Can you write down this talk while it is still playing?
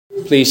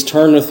Please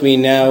turn with me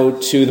now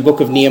to the book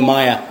of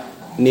Nehemiah.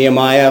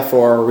 Nehemiah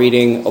for our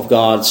reading of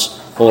God's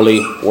holy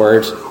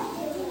word.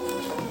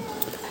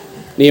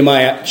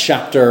 Nehemiah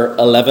chapter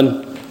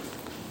 11.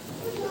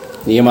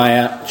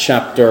 Nehemiah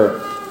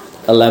chapter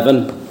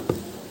 11.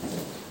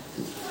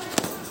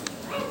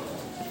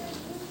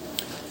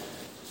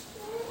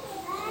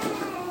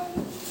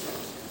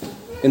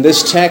 In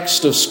this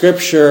text of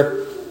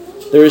Scripture,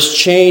 there is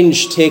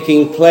change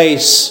taking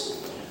place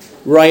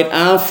right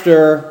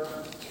after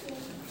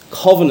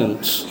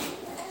covenant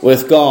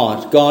with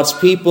God. God's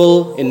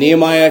people in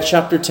Nehemiah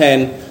chapter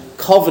 10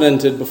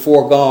 covenanted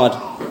before God.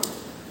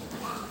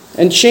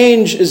 And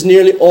change is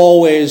nearly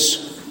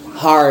always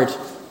hard.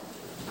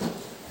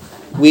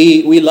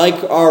 We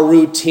like our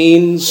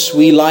routines,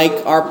 we like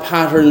our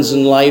patterns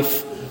in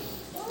life,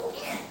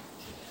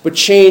 but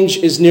change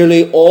is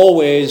nearly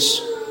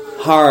always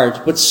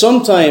hard. But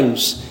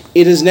sometimes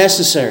it is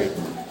necessary.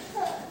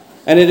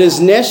 And it is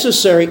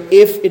necessary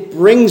if it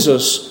brings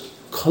us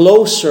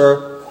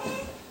closer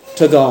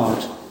to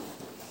God.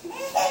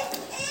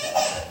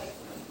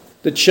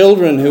 The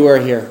children who are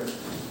here,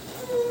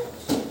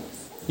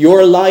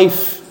 your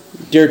life,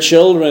 dear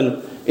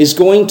children, is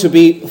going to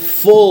be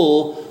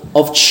full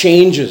of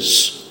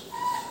changes.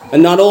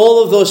 And not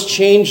all of those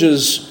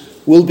changes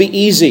will be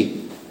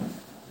easy.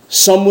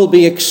 Some will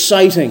be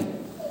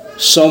exciting,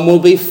 some will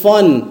be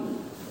fun,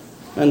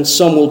 and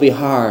some will be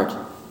hard.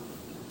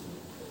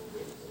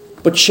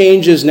 But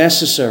change is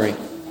necessary.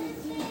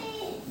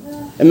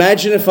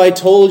 Imagine if I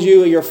told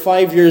you you're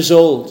 5 years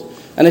old,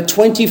 and at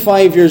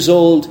 25 years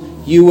old,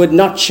 you would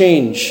not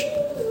change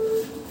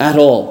at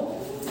all.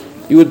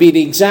 You would be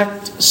the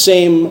exact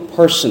same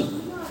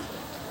person.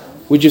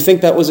 Would you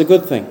think that was a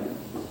good thing?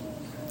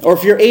 Or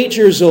if you're 8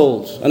 years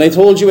old, and I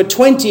told you at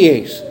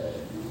 28,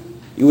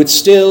 you would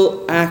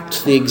still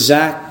act the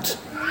exact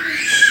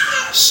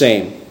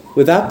same.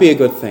 Would that be a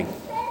good thing?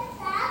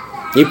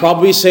 You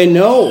probably say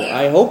no.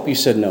 I hope you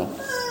said no.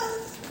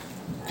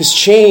 Because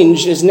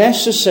change is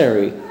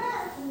necessary.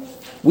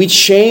 We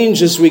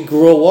change as we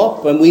grow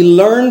up and we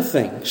learn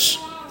things.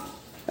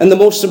 And the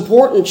most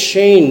important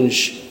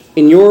change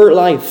in your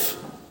life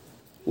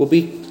will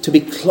be to be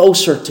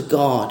closer to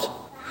God.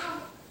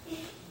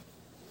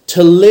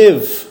 To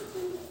live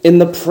in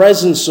the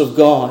presence of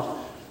God.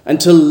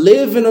 And to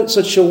live in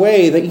such a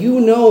way that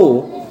you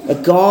know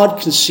that God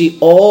can see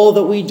all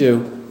that we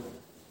do.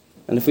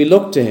 And if we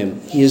look to Him,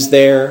 He is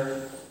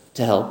there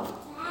to help.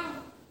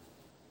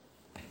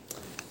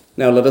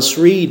 Now let us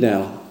read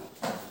now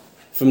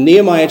from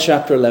Nehemiah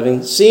chapter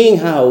 11, seeing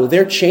how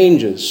their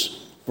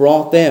changes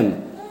brought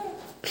them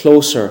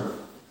closer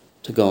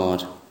to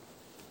God.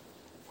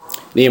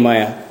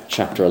 Nehemiah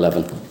chapter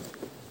 11.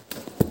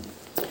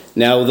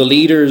 Now the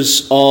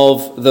leaders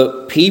of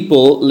the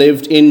people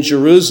lived in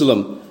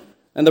Jerusalem,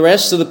 and the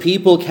rest of the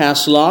people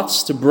cast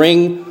lots to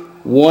bring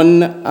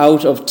 1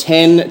 out of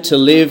 10 to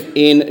live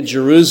in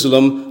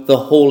Jerusalem, the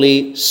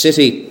holy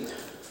city,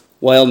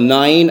 while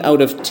 9 out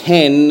of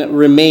 10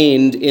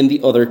 remained in the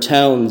other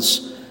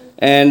towns.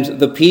 And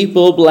the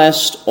people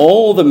blessed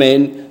all the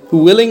men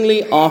who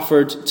willingly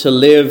offered to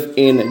live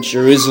in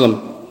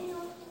Jerusalem.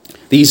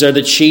 These are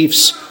the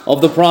chiefs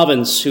of the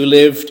province who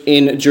lived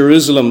in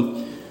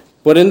Jerusalem.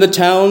 But in the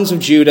towns of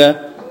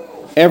Judah,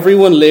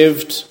 everyone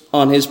lived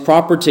on his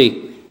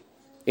property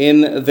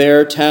in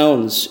their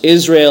towns.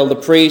 Israel, the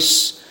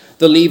priests,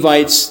 the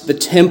Levites, the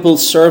temple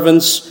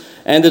servants,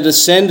 and the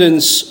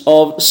descendants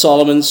of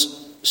Solomon's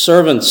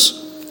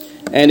servants.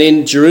 And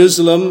in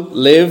Jerusalem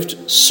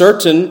lived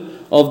certain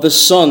of the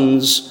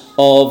sons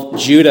of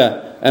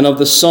Judah and of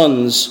the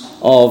sons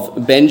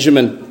of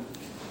Benjamin.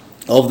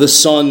 Of the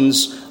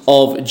sons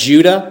of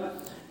Judah,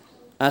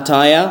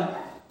 Attiah,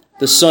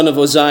 the son of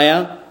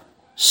Uzziah,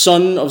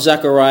 son of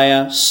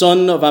Zechariah,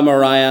 son of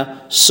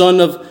Amariah, son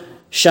of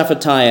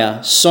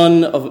Shephatiah,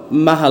 son of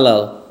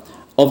Mahalalel.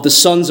 Of the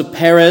sons of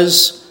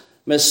Perez,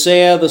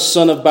 Messiah, the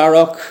son of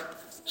Baruch,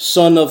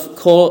 son of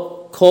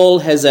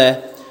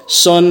Kol-Hezeh,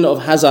 son of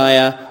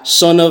Haziah,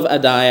 son of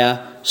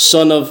Adiah,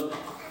 son of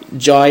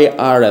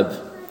Joiarib,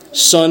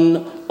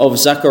 son of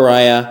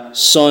Zechariah,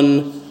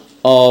 son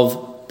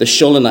of the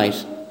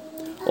Shulonite.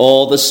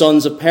 All the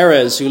sons of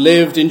Perez who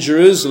lived in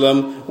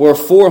Jerusalem were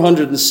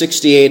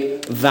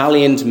 468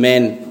 valiant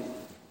men.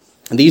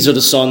 And these are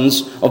the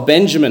sons of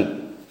Benjamin.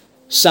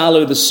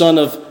 Salu, the son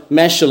of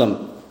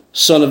Meshullam,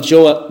 son of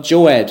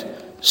Joed,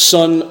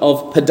 son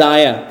of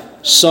Pedaiah,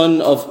 son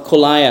of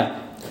Koliah,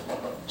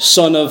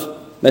 son of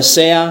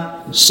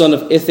Messiah, son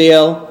of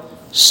Ithiel,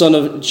 son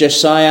of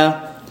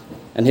Jesiah,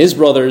 and his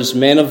brothers,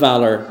 men of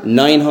valor,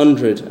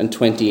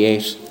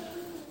 928.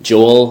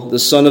 Joel, the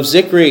son of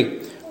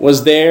Zichri,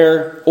 was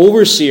their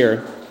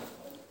overseer.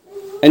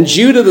 And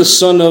Judah, the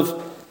son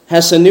of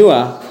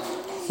Hasenuah,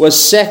 was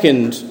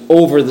second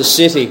over the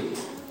city.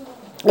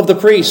 Of the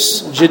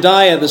priests,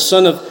 Jediah, the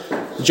son of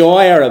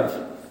Joiarib,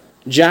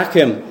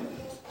 Jachim,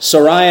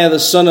 Sariah, the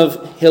son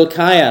of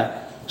Hilkiah,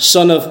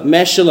 son of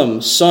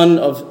Meshullam, son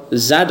of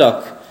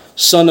Zadok,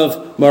 son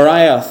of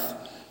Moriath,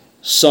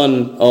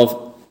 son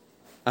of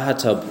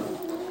Ahitub,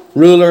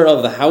 ruler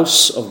of the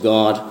house of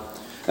God.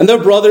 And their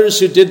brothers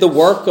who did the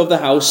work of the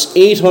house,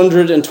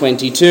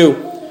 822.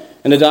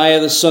 And Adiah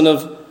the son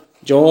of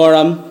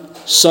Jehoram,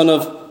 son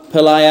of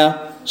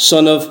Peliah,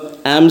 son of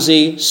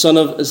Amzi, son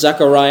of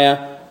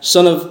Zechariah,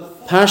 son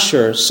of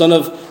Pashur, son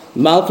of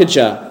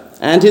Malchijah,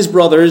 and his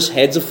brothers,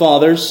 heads of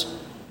fathers'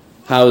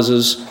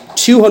 houses,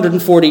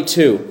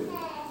 242.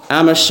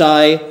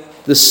 Amashai,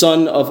 the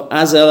son of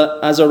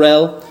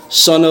Azarel,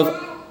 son of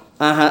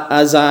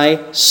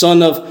Azai,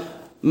 son of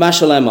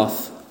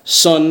Mashalemoth,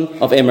 son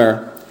of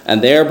Immer,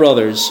 and their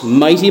brothers,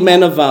 mighty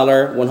men of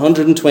valor,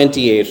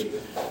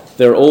 128.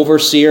 Their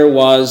overseer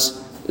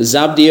was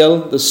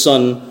Zabdiel, the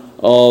son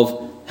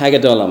of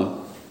Haggadollam.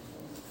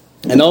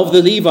 And of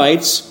the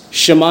Levites,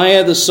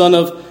 Shemaiah, the son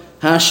of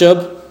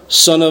Hashab,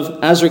 son of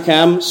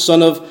Azrikam,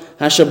 son of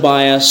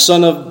Hashabiah,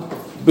 son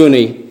of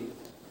Buni,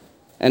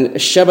 and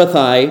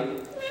Shabbathai,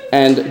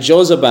 and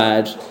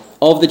Jozabad,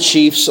 of the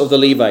chiefs of the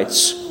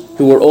Levites,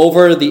 who were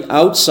over the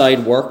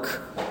outside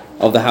work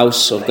of the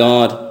house of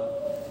God.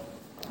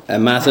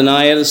 And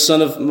Mattaniah, the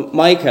son of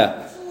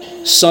Micah,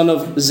 son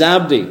of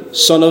Zabdi,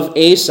 son of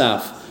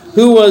Asaph,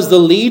 who was the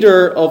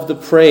leader of the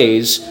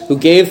praise, who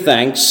gave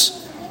thanks,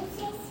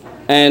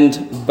 and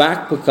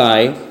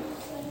Bakbukai,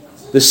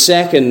 the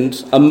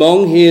second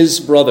among his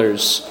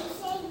brothers,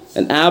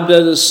 and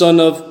Abda, the son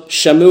of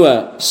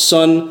Shammua,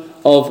 son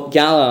of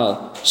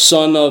Galal,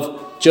 son of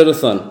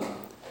Jeduthun.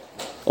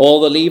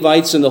 All the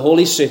Levites in the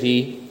holy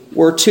city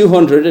were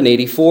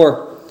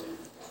 284.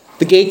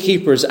 The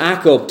gatekeepers,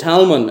 Akub,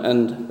 Talmon,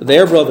 and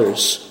their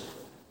brothers,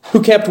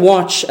 who kept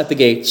watch at the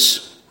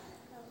gates,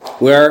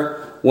 were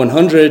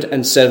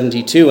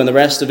 172. And the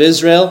rest of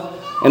Israel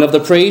and of the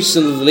priests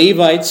and of the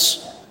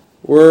Levites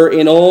were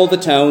in all the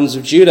towns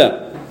of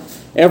Judah,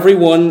 every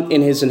one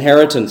in his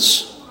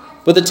inheritance.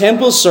 But the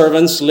temple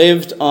servants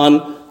lived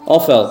on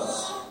Ophel,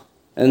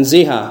 and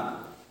Ziha,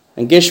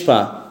 and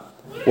Gishpa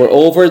were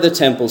over the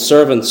temple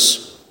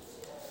servants.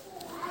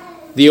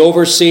 The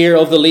overseer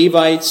of the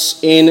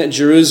Levites in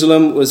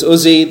Jerusalem was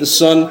Uzzi, the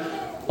son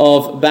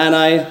of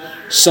Bani,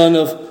 son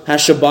of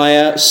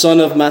Hashabiah, son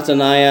of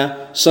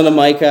Mattaniah, son of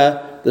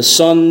Micah, the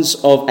sons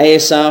of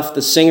Asaph,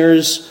 the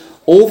singers,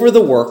 over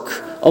the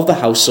work of the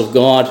house of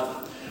God.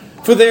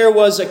 For there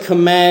was a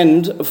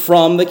command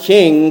from the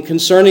king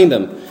concerning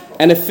them,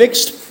 and a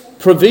fixed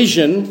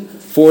provision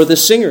for the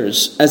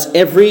singers, as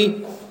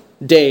every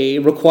day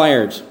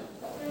required.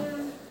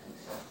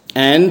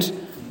 And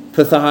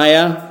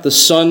Pethahiah, the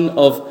son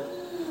of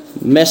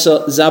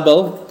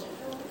Mesazabel,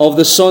 of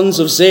the sons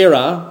of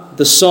Zerah,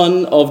 the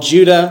son of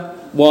Judah,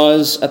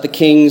 was at the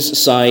king's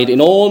side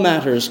in all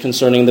matters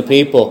concerning the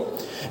people.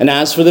 And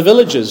as for the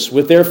villages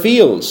with their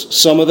fields,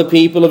 some of the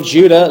people of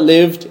Judah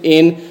lived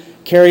in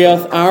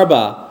Kiriath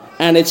Arba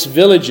and its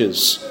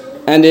villages,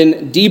 and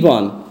in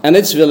Dibon and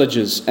its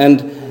villages,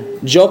 and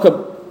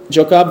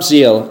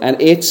Jokabzeel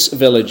and its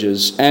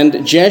villages,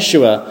 and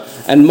Jeshua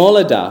and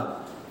Moladah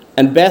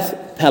and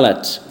Beth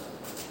Pelet,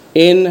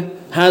 in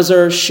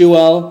Hazar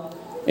Shual,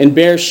 in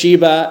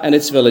Beersheba and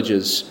its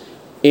villages,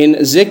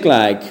 in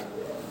Ziklag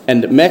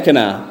and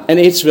Mechannah and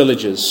its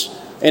villages,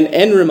 in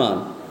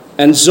Enrimmon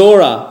and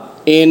Zorah,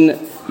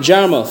 in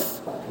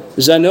Jarmuth,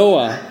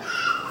 Zanoah,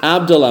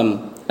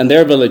 Abdullam and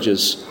their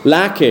villages,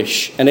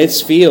 Lachish and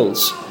its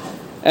fields,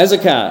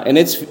 Ezekah and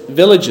its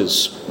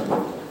villages.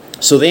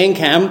 So they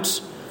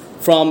encamped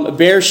from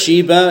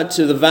Beersheba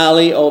to the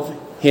valley of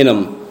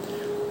Hinnom.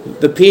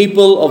 The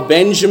people of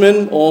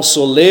Benjamin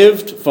also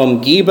lived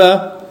from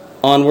Geba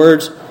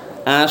onward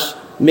at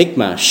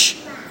Michmash,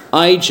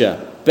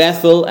 Ijah,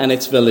 Bethel and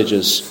its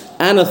villages,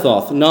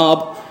 Anathoth,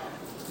 Nob,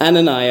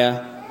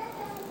 Ananiah,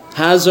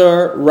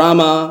 Hazar,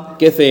 Ramah,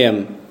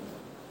 Githaim,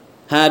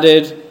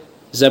 Hadid,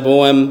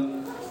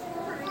 Zeboim,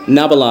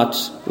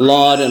 Nabalat,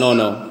 Lod, and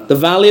Ono. The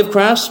valley of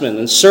craftsmen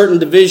and certain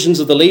divisions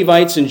of the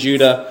Levites in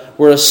Judah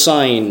were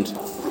assigned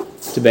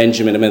to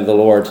Benjamin. And may the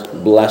Lord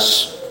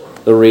bless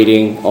the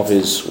reading of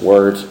his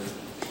word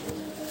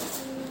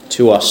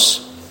to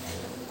us.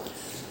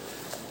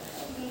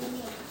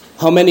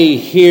 How many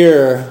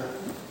here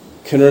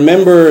can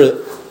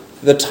remember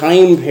the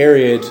time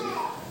period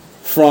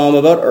from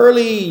about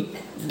early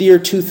year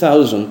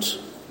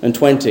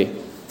 2020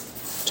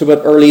 to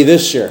about early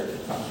this year?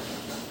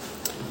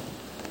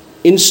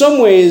 In some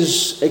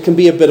ways, it can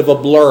be a bit of a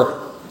blur.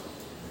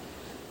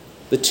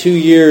 The 2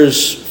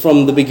 years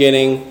from the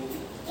beginning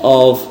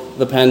of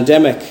the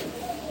pandemic.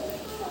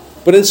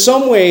 But in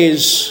some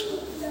ways,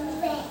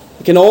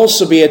 it can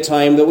also be a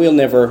time that we'll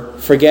never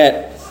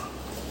forget.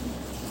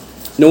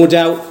 No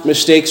doubt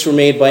mistakes were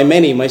made by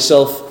many,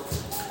 myself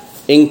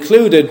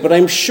included, but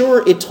I'm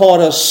sure it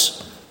taught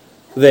us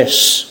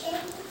this.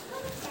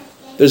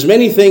 There's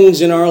many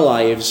things in our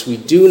lives we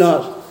do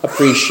not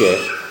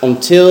appreciate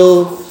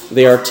until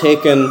they are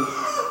taken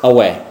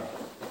away.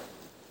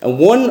 And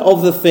one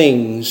of the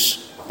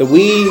things that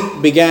we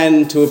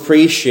began to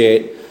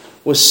appreciate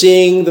was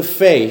seeing the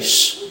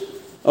face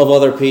of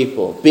other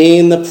people, being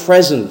in the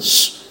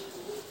presence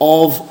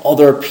of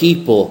other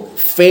people,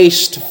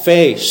 face to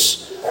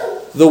face,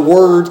 the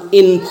word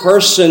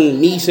in-person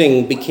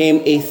meeting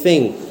became a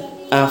thing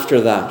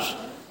after that.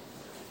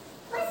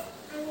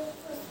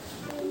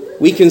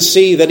 We can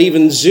see that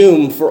even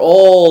Zoom, for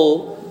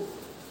all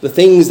the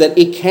things that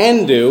it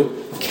can do,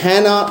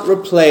 cannot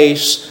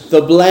replace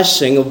the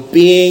blessing of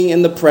being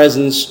in the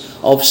presence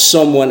of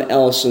someone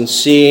else and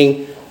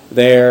seeing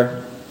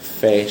their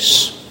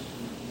face.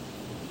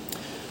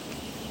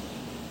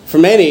 For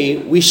many,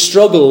 we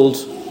struggled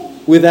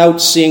without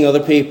seeing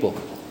other people,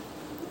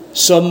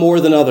 some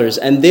more than others,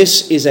 and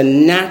this is a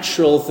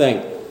natural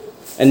thing,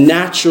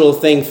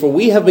 for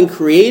we have been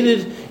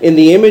created in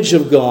the image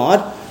of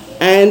God,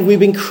 and we've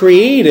been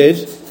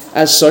created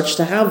as such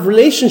to have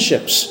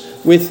relationships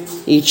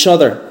with each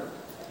other.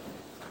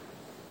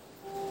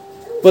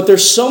 But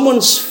there's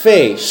someone's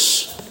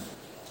face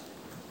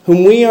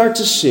whom we are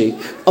to seek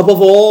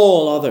above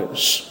all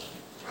others.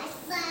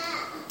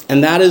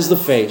 And that is the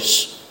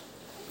face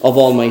of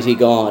Almighty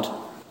God.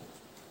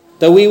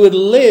 That we would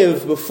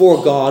live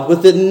before God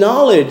with the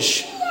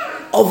knowledge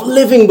of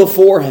living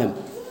before Him.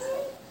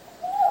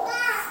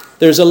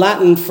 There's a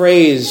Latin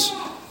phrase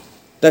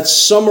that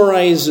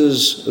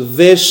summarizes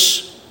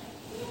this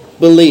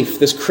belief,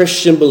 this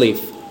Christian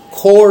belief.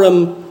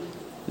 Coram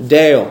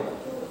Deo.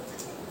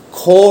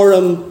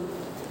 Coram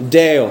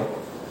Deo.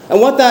 And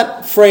what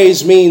that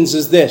phrase means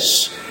is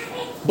this: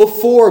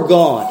 before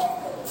God,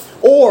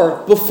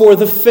 or before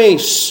the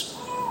face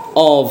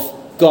of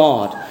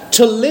God.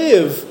 To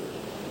live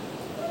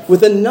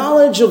with a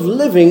knowledge of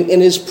living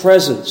in His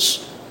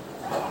presence.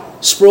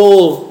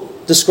 Sproul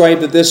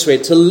described it this way: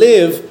 to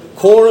live,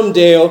 coram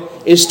Deo,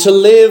 is to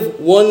live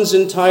one's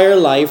entire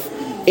life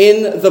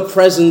in the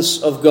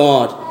presence of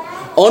God,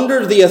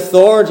 under the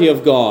authority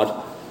of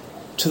God,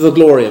 to the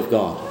glory of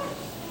God.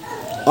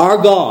 Our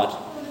God,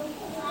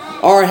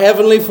 our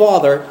Heavenly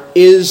Father,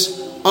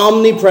 is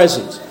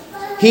omnipresent.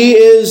 He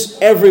is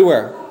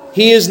everywhere.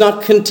 He is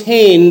not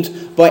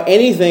contained by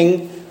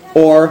anything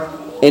or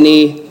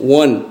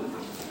anyone.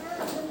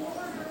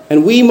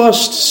 And we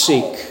must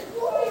seek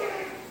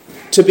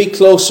to be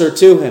closer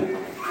to Him,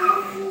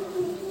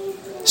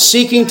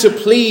 seeking to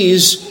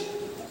please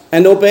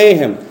and obey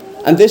Him.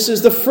 And this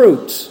is the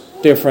fruit,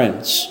 dear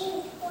friends,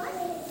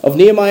 of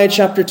Nehemiah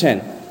chapter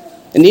 10.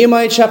 In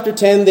Nehemiah chapter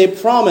 10, they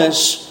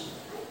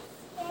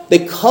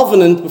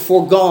covenant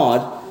before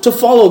God to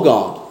follow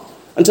God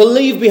and to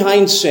leave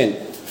behind sin.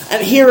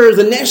 And here are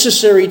the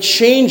necessary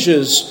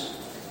changes,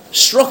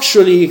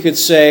 structurally you could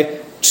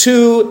say,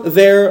 to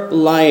their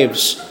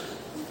lives.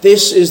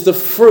 This is the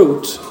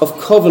fruit of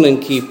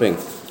covenant keeping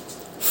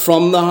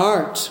from the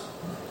heart.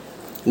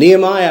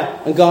 Nehemiah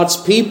and God's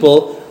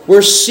people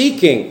were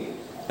seeking,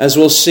 as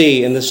we'll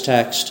see in this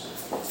text,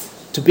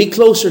 to be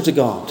closer to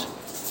God,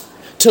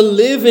 to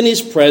live in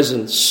His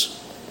presence.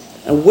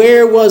 And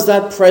where was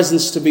that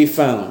presence to be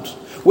found?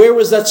 Where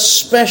was that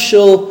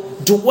special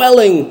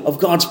dwelling of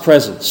God's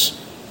presence?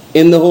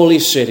 In the holy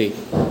city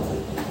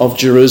of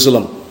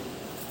Jerusalem.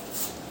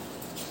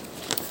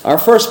 Our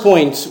first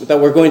point that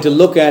we're going to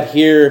look at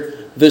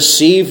here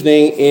this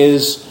evening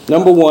is,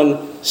 number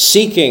one,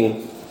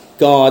 seeking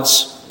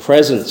God's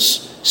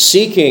presence.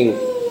 Seeking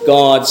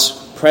God's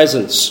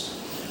presence.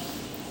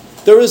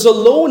 There is a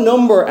low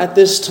number at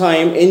this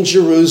time in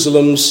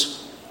Jerusalem's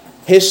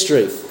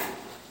history.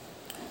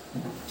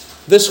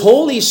 This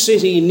holy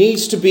city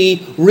needs to be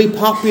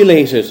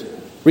repopulated.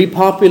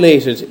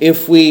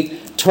 If we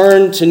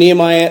turn to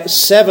Nehemiah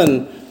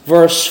 7,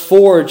 verse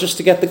 4, just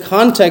to get the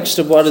context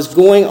of what is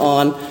going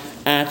on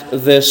at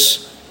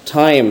this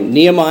time.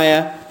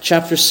 Nehemiah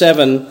chapter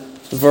 7,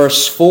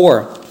 verse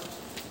 4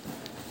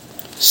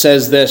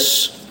 says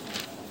this: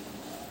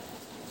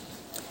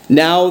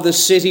 Now the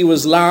city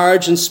was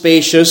large and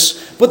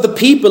spacious, but the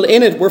people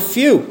in it were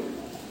few,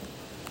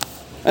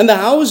 and the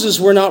houses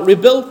were not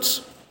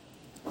rebuilt.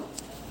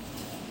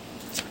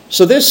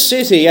 So this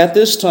city at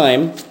this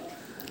time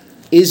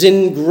is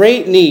in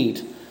great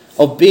need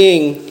of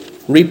being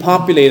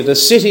repopulated. A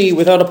city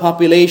without a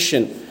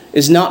population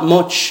is not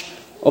much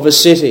of a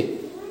city.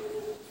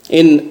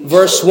 In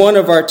verse 1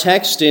 of our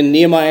text in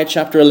Nehemiah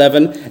chapter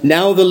 11,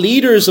 now the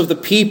leaders of the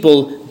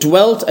people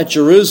dwelt at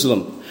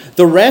Jerusalem.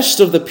 The rest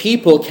of the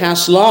people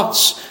cast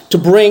lots to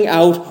bring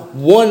out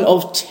one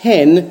of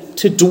 10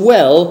 to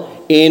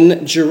dwell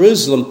in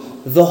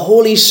Jerusalem, the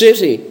holy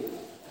city.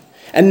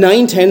 And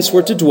 9/10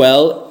 were to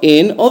dwell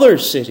in other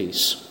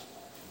cities.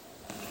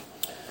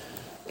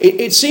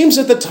 It seems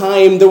at the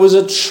time there was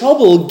a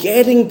trouble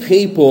getting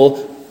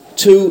people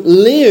to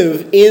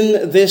live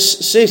in this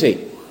city,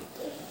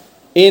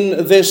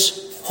 in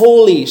this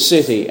holy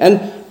city.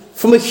 And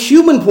from a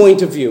human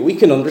point of view, we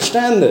can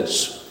understand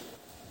this.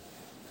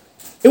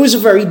 It was a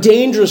very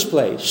dangerous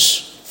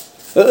place.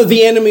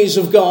 The enemies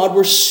of God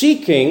were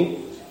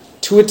seeking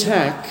to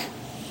attack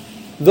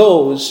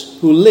those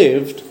who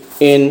lived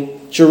in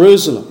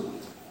Jerusalem.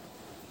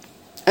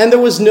 And there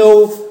was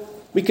no,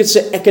 we could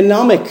say,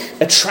 economic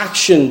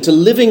attraction to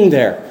living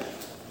there.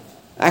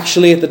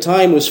 Actually, at the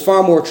time, it was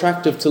far more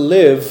attractive to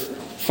live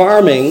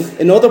farming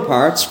in other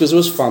parts because there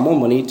was far more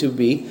money to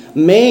be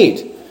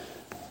made.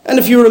 And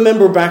if you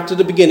remember back to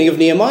the beginning of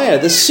Nehemiah,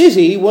 the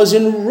city was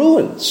in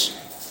ruins.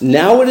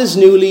 Now it is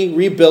newly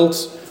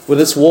rebuilt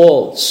with its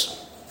walls.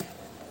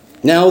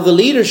 Now the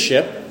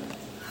leadership,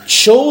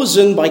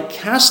 chosen by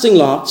casting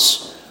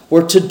lots,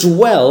 were to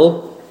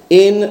dwell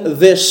in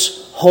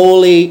this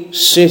holy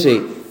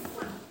city.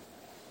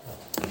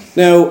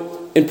 Now,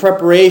 in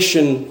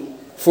preparation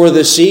for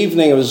this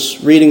evening, I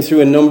was reading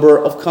through a number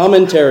of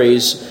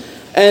commentaries,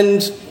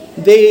 and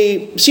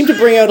they seem to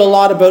bring out a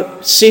lot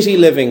about city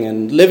living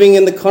and living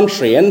in the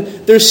country. And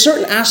there's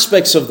certain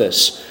aspects of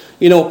this,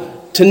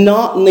 to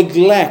not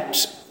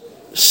neglect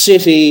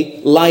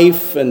city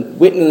life and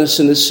witness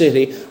in the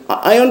city.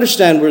 I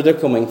understand where they're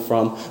coming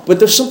from, but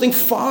there's something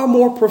far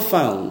more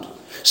profound,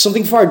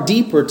 something far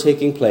deeper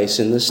taking place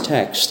in this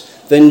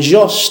text than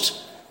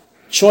just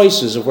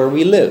choices of where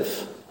we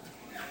live.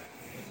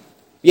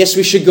 Yes,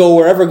 we should go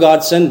wherever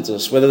God sends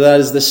us, whether that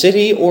is the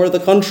city or the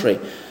country.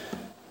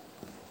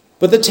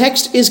 But the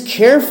text is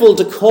careful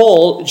to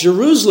call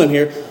Jerusalem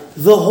here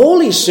the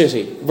holy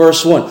city,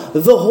 verse 1.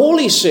 The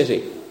holy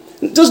city.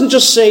 It doesn't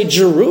just say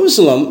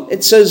Jerusalem,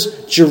 it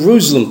says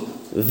Jerusalem,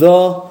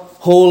 the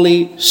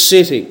holy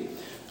city.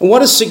 And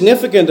what is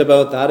significant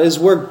about that is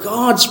where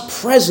God's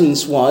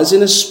presence was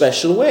in a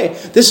special way.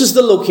 This is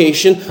the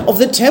location of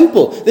the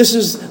temple. This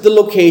is the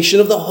location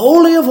of the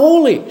Holy of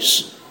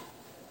Holies.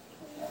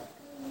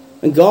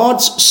 And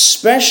God's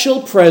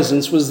special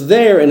presence was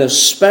there in a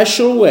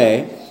special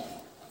way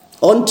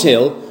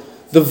until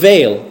the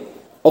veil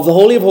of the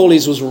Holy of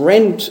Holies was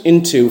rent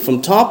into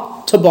from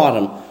top to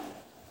bottom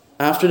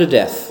after the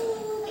death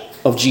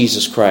of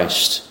Jesus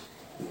Christ.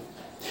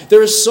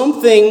 There is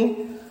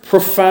something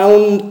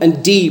profound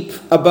and deep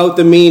about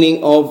the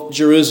meaning of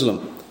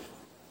Jerusalem,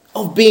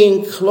 of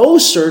being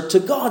closer to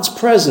God's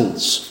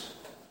presence,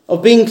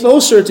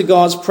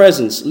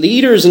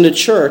 Leaders in the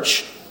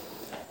church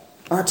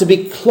are to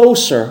be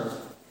close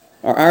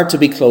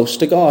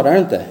to God,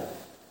 aren't they?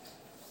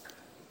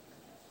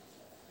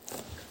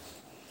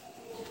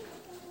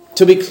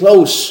 To be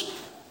close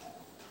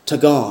to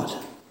God.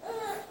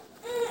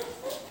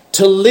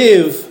 To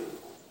live,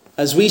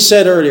 as we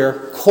said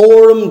earlier,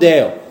 coram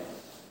Deo,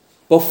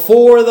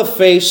 before the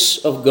face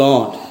of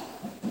God.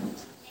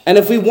 And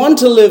if we want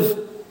to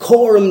live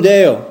coram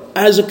Deo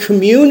as a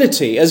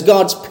community, as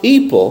God's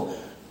people,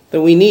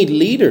 then we need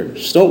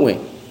leaders, don't we,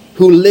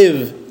 who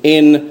live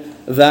in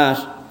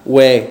that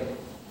way.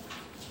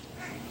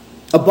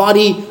 A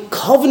body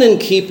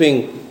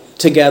covenant-keeping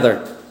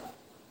together.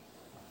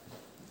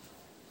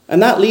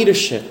 And that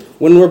leadership,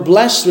 when we're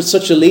blessed with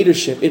such a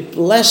leadership, it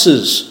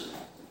blesses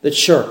the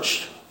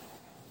church.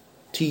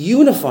 To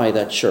unify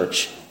that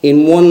church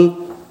in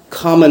one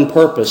common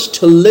purpose,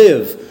 to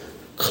live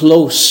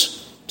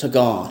close to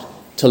God,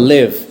 to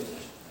live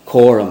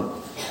coram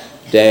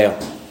Deo.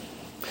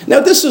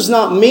 Now, this does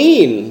not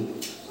mean,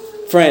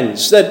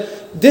 friends, that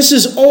this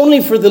is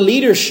only for the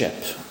leadership.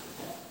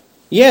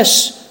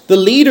 Yes, the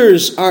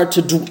leaders are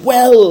to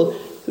dwell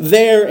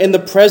there in the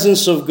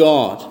presence of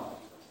God.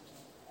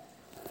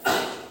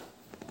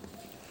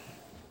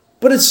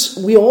 But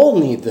we all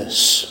need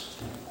this.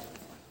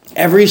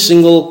 Every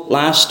single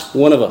last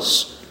one of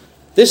us.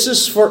 This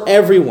is for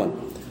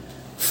everyone.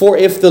 For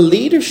if the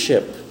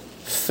leadership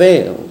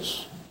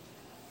fails,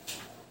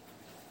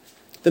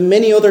 then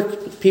many other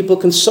people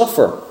can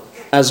suffer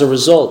as a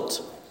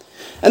result.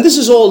 And this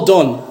is all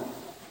done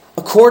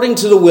according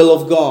to the will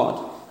of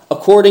God.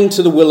 According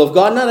to the will of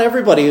God. Not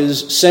everybody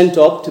is sent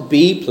up to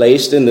be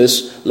placed in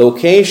this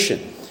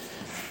location.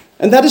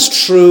 And that is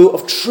true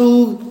of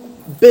true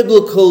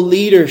biblical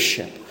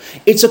leadership.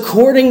 It's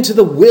according to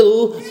the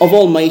will of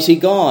Almighty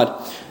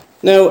God.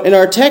 Now, in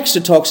our text,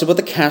 it talks about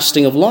the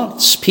casting of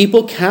lots.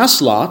 People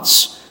cast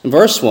lots, in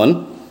verse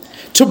 1,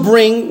 to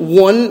bring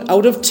 1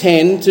 out of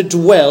 10 to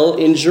dwell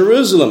in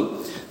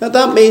Jerusalem. Now,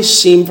 that may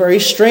seem very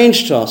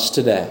strange to us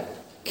today.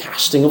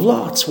 Casting of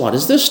lots, what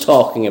is this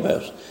talking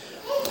about?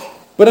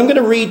 But I'm going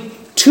to read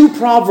 2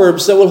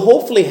 proverbs that will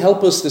hopefully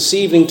help us this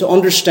evening to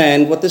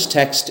understand what this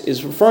text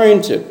is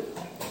referring to.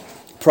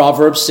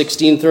 Proverbs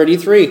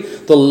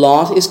 16:33, the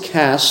lot is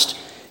cast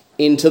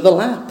into the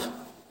lap.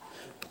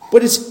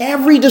 But its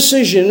every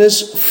decision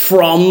is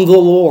from the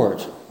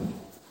Lord.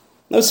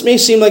 Now, this may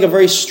seem like a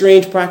very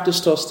strange practice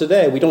to us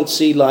today. We don't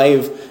see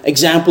live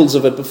examples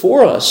of it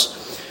before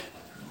us.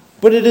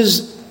 But it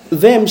is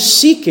them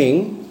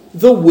seeking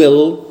the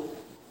will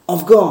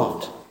of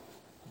God.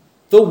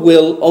 The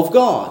will of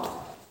God.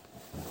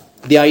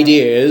 The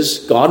idea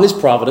is God in His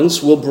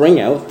providence will bring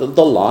out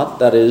the lot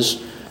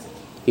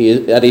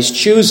that He's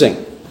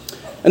choosing.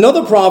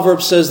 Another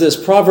proverb says this,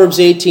 Proverbs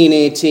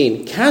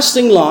 18:18.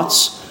 Casting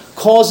lots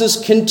causes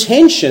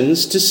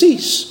contentions to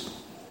cease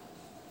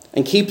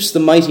and keeps the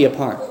mighty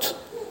apart.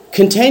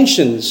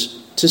 Contentions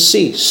to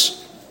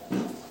cease.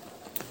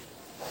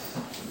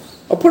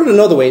 I'll put it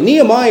another way.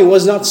 Nehemiah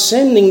was not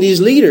sending these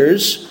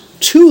leaders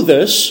to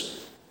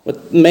this,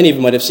 what many of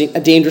you might have seen, a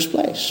dangerous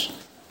place.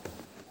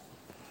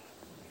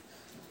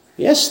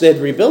 Yes, they'd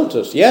rebuilt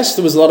it. Yes,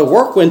 there was a lot of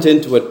work went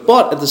into it.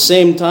 But at the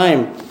same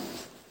time,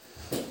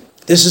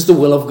 this is the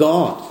will of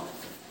God.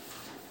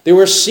 They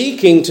were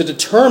seeking to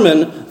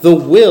determine the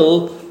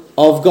will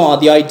of God.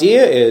 The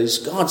idea is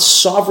God's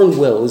sovereign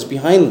will is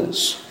behind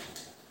this.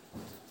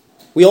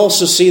 We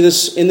also see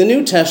this in the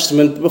New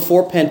Testament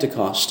before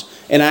Pentecost,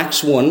 in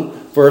Acts 1,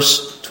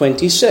 verse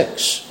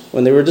 26,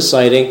 when they were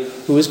deciding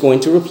who was going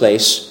to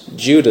replace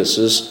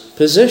Judas's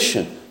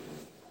position.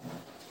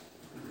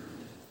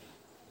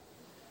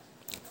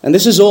 And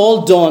this is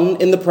all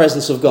done in the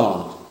presence of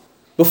God,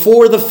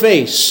 before the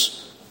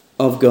face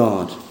of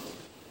God.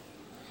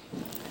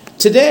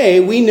 Today,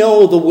 we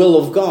know the will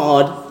of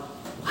God.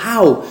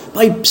 How?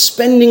 By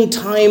spending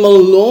time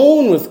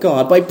alone with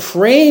God, by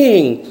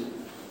praying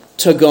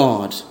to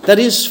God, that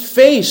His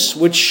face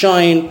would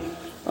shine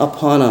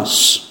upon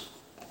us.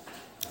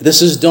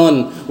 This is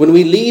done when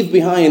we leave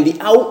behind the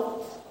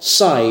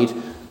outside,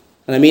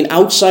 and I mean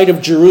outside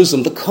of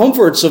Jerusalem, the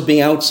comforts of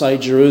being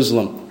outside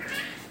Jerusalem,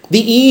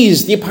 the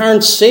ease, the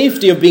apparent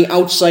safety of being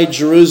outside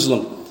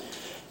Jerusalem,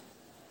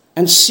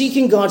 and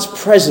seeking God's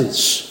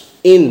presence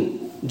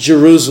in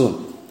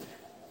Jerusalem.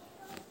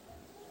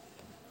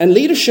 And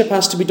leadership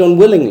has to be done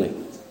willingly.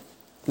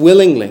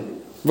 Willingly.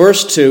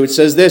 Verse 2, it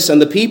says this,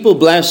 "And the people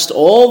blessed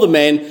all the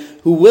men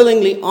who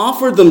willingly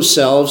offered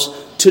themselves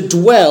to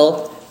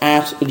dwell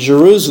at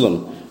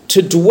Jerusalem."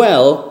 To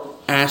dwell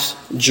at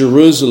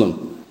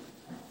Jerusalem.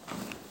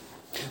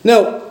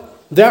 Now,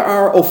 there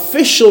are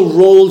official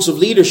roles of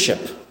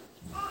leadership.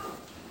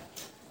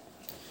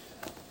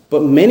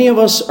 But many of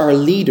us are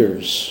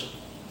leaders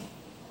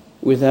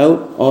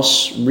without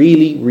us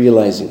really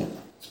realizing it.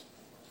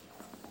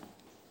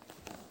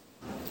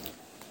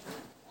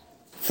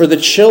 For the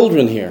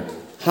children here,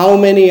 how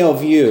many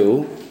of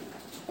you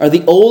are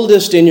the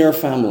oldest in your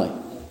family?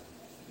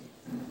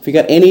 If you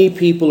got any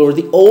people who are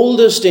the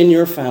oldest in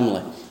your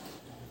family,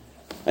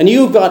 and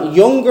you've got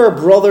younger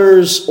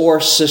brothers or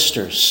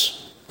sisters,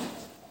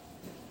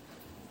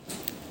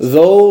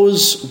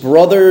 those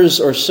brothers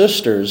or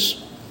sisters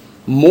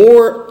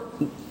more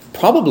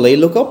probably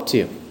look up to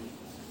you.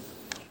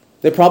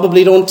 They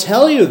probably don't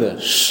tell you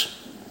this,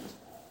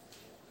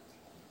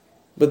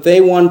 but they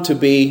want to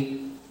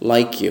be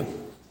like you.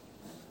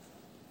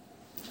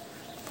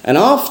 And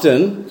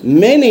often,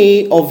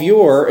 many of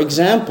your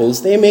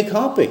examples, they may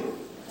copy.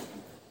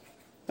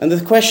 And the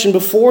question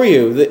before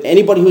you, that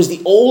anybody who's the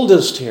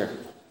oldest here,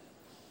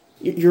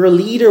 you're a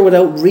leader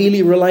without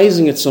really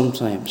realizing it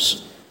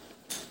sometimes.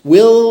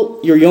 Will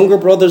your younger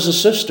brothers and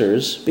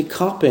sisters be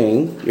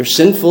copying your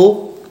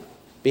sinful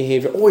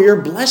behavior or your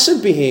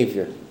blessed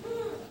behavior?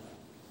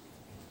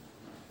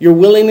 Your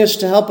willingness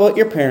to help out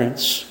your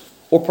parents,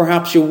 or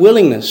perhaps your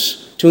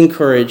willingness to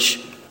encourage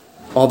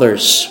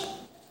others.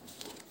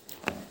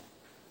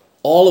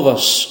 All of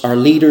us are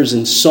leaders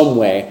in some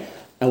way,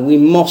 and we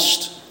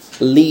must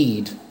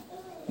lead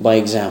by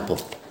example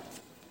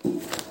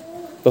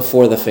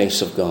before the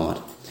face of God.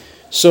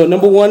 So,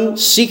 number one,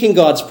 seeking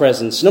God's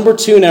presence. Number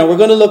two, now, we're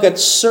going to look at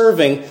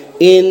serving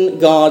in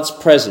God's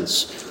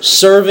presence.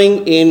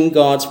 Serving in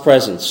God's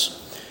presence.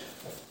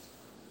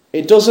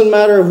 It doesn't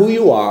matter who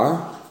you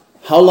are,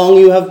 how long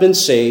you have been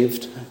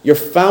saved, your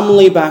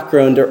family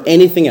background, or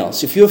anything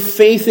else. If you have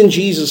faith in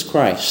Jesus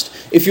Christ,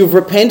 if you've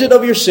repented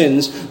of your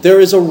sins, there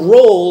is a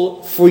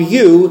role for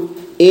you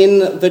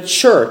in the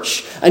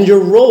church, and your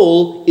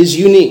role is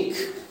unique.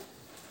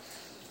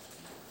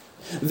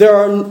 There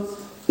are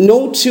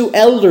no two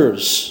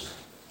elders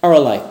are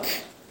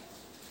alike.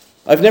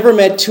 I've never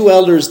met two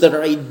elders that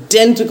are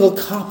identical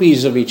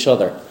copies of each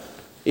other,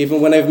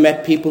 even when I've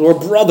met people who are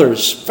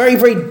brothers, very,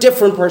 very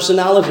different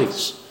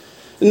personalities.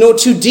 No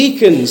two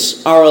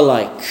deacons are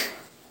alike.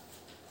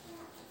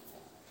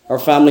 Our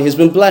family has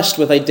been blessed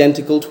with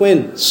identical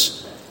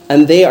twins,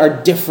 and they are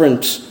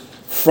different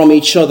from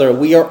each other.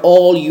 We are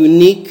all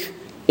unique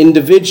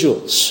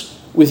individuals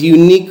with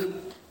unique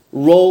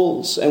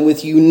roles and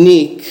with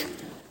unique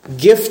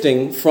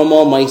gifting from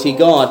Almighty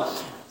God.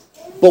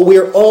 But we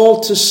are all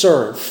to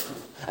serve.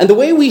 And the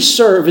way we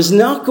serve is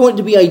not going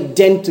to be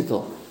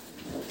identical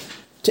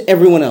to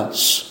everyone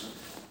else.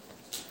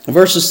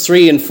 Verses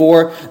 3 and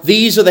 4,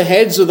 "These are the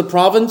heads of the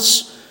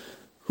province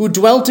who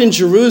dwelt in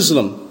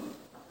Jerusalem.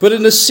 But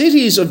in the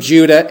cities of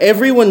Judah,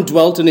 everyone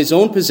dwelt in his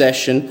own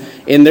possession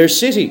in their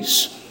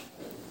cities.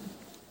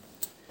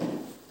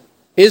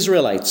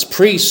 Israelites,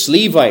 priests,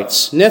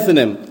 Levites,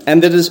 Nethinim,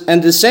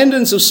 and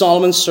descendants of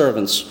Solomon's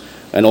servants,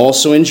 and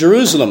also in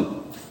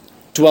Jerusalem,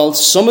 dwelt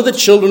some of the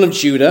children of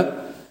Judah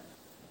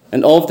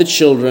and of the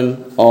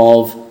children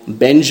of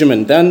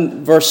Benjamin."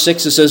 Then verse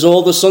 6, it says,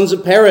 "All the sons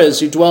of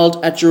Perez who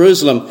dwelt at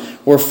Jerusalem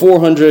were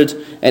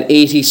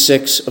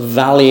 486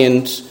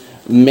 valiant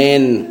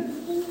men."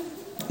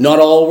 Not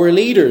all were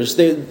leaders.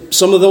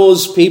 Some of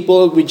those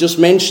people we just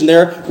mentioned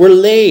there were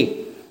lay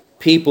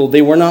people.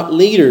 They were not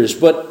leaders,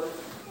 but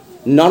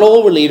not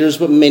all were leaders,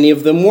 but many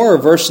of them were.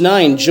 Verse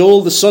 9,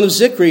 "Joel the son of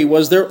Zichri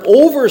was their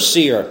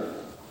overseer.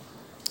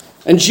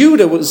 And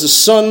Judah was the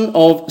son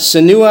of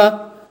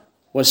Senua,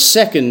 was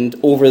second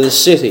over the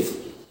city."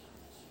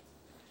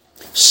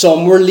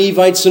 Some were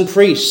Levites and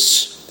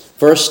priests.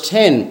 Verse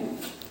 10,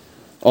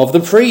 of the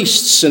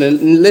priests, and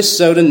it lists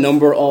out a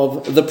number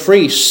of the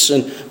priests,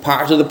 and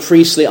part of the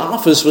priestly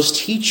office was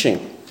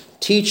teaching.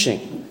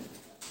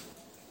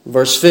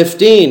 Verse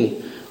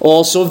 15,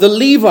 also of the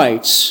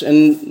Levites,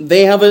 and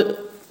they have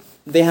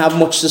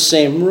much the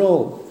same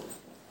role.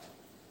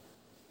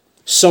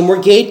 Some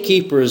were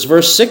gatekeepers.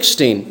 Verse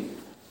 16.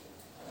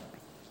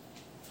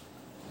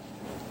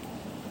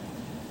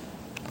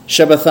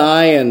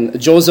 Shabbathai and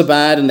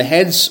Jozabad and the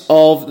heads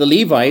of the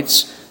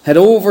Levites had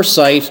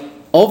oversight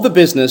of the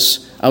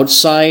business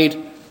outside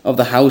of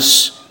the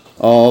house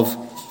of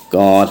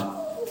God.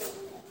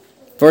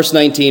 Verse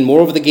 19,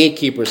 moreover the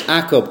gatekeepers,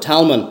 Akub,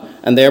 Talmon,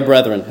 and their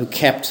brethren who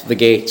kept the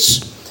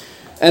gates.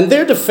 And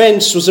their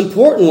defense was an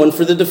important one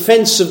for the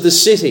defense of the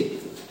city.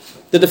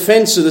 The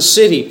defense of the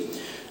city.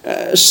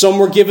 Some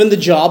were given the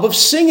job of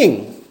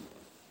singing,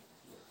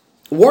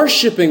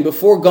 worshipping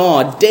before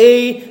God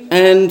day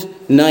and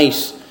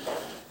night.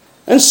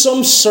 And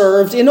some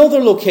served in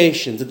other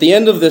locations. At the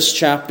end of this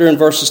chapter, in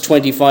verses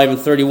 25 and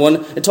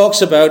 31, it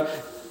talks about,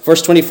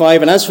 verse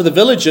 25, and as for the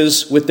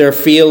villages with their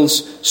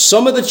fields,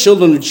 some of the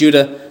children of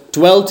Judah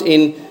dwelt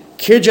in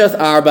Kirjath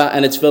Arba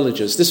and its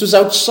villages. This was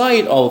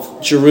outside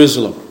of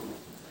Jerusalem.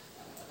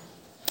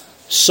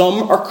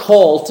 Some are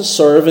called to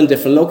serve in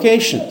different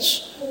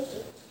locations.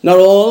 Not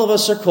all of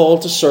us are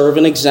called to serve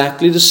in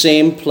exactly the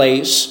same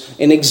place,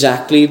 in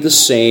exactly the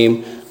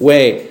same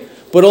way.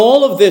 But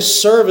all of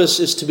this service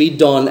is to be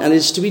done, and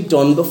is to be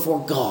done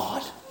before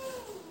God.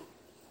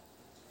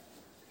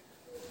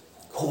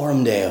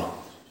 Coram Deo.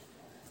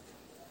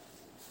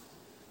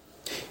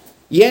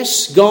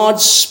 Yes,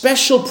 God's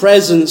special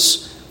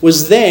presence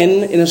was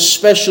then in a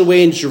special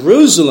way in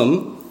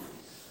Jerusalem.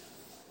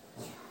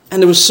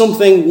 And there was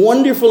something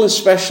wonderful and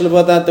special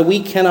about that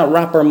we cannot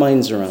wrap our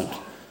minds around.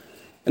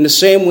 In the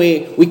same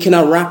way, we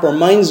cannot wrap our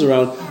minds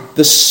around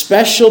the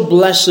special,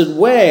 blessed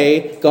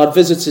way God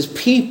visits his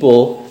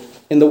people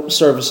in the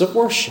service of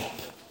worship,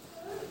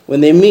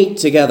 when they meet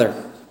together.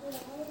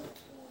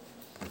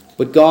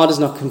 But God is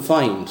not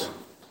confined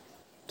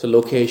to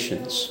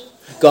locations.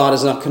 God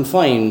is not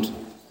confined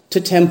to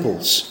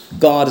temples.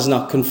 God is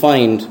not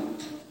confined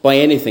by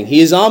anything. He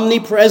is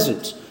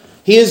omnipresent.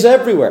 He is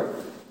everywhere.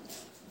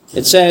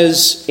 It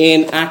says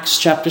in Acts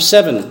chapter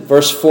 7,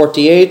 verse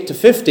 48 to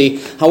 50,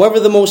 however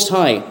the Most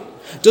High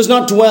does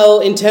not dwell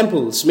in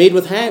temples made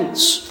with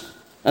hands.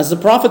 As the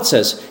prophet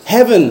says,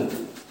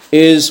 heaven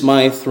is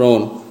my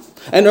throne,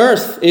 and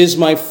earth is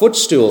my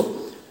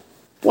footstool.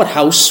 What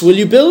house will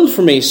you build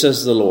for me,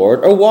 says the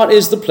Lord, or what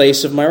is the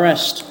place of my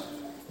rest?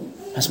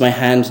 Has my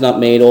hand not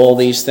made all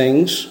these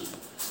things?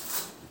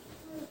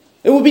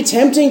 It would be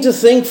tempting to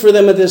think for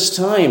them at this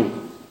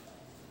time,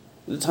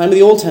 the time of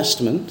the Old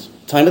Testament,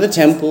 the time of the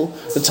temple,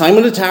 the time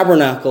of the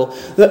tabernacle,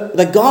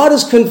 that God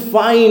is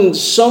confined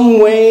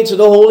some way to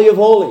the Holy of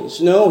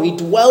Holies. No, he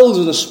dwells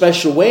in a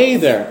special way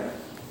there.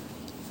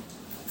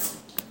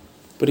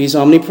 But he's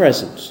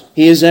omnipresent.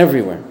 He is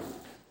everywhere.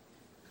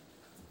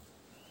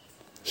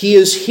 He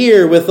is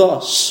here with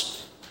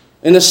us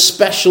in a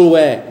special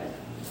way,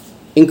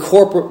 in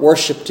corporate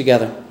worship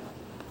together.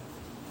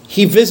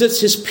 He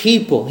visits his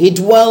people. He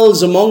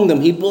dwells among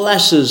them. He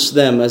blesses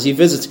them as he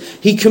visits.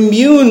 He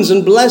communes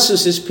and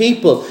blesses his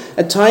people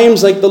at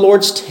times like the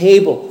Lord's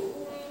table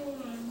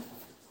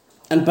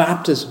and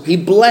baptism. He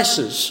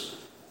blesses.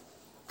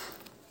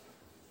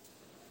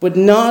 But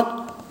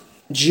not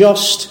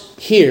just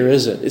here,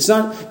 is it? It's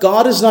not.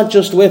 God is not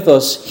just with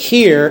us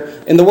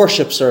here in the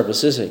worship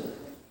service, is he?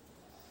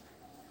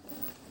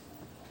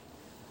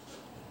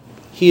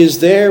 He is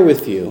there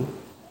with you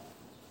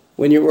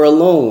when you are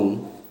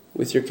alone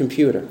with your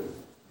computer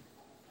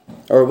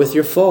or with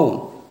your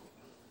phone.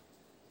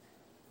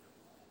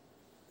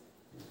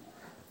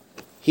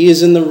 He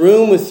is in the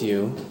room with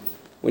you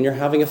when you're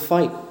having a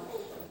fight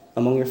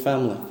among your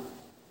family.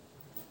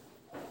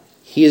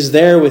 He is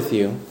there with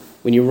you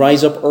when you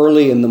rise up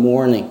early in the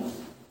morning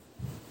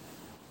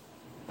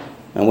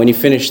and when you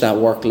finish that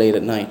work late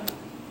at night.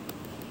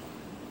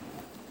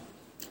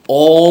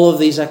 All of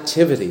these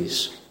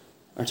activities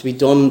are to be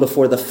done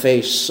before the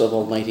face of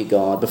Almighty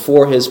God,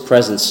 before his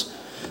presence,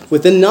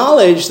 with the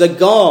knowledge that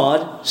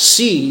God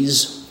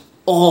sees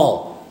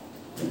all.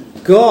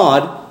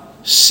 God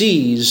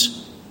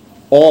sees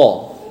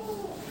all.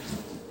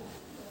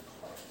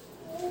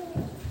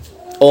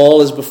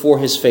 All is before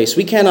his face.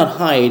 We cannot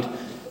hide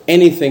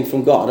anything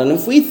from God. And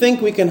if we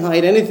think we can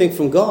hide anything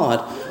from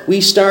God,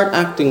 we start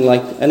acting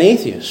like an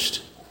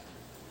atheist.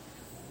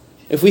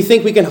 If we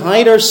think we can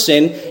hide our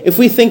sin, if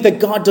we think that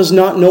God does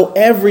not know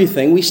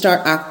everything, we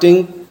start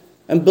acting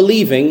and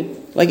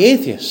believing like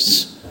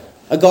atheists.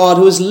 A God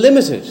who is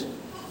limited.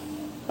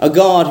 A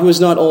God who is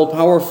not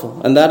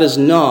all-powerful. And that is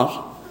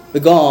not the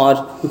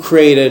God who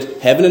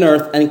created heaven and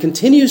earth and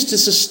continues to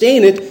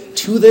sustain it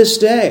to this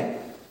day.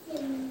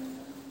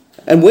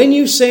 And when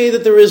you say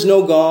that there is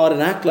no God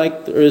and act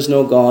like there is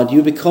no God,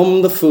 you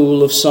become the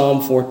fool of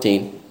Psalm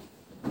 14.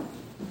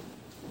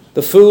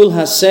 The fool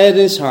has said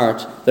in his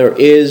heart, there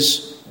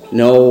is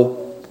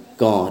no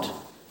God.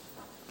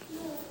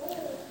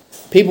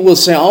 People will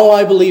say, oh,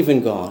 I believe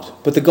in God.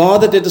 But the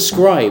God that they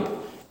describe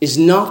is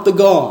not the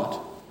God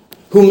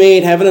who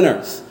made heaven and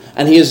earth,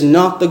 and he is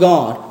not the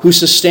God who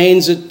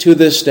sustains it to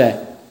this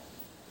day.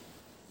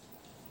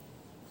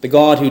 The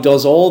God who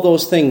does all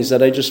those things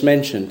that I just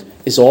mentioned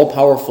is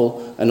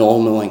all-powerful and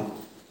all-knowing.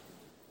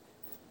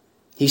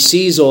 He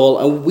sees all,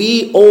 and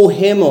we owe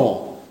him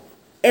all.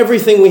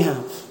 Everything we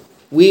have,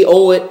 we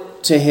owe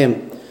it to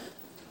him.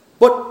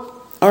 But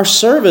our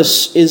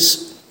service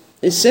is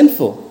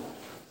sinful.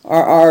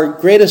 Our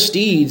greatest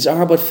deeds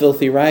are but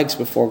filthy rags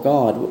before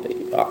God.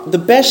 The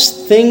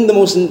best thing,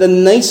 the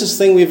nicest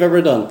thing we've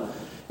ever done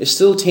is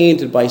still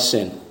tainted by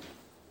sin.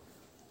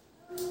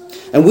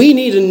 And we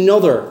need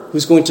another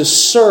who's going to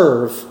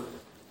serve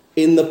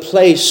in the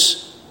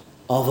place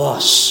of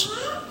us.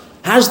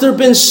 Has there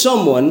been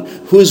someone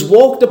who has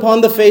walked upon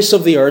the face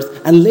of the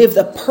earth and lived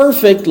a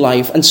perfect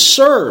life and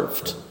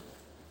served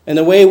in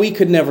a way we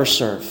could never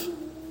serve?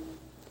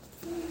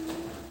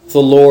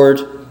 The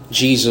Lord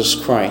Jesus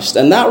Christ.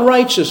 And that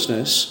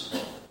righteousness,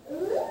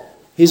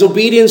 his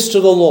obedience to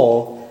the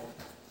law,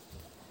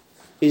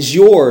 is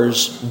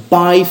yours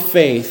by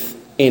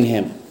faith in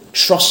him,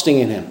 trusting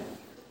in him,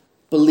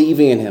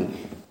 believing in him.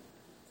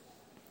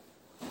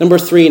 Number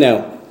 3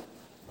 now,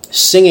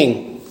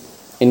 singing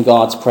in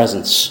God's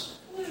presence.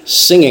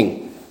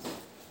 Singing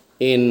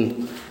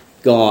in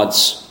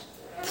God's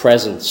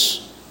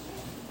presence.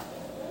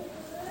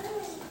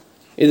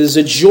 It is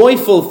a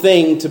joyful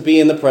thing to be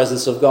in the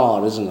presence of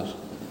God, isn't it?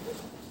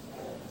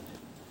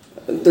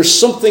 There's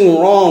something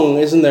wrong,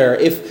 isn't there?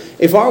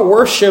 If our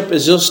worship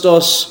is just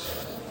us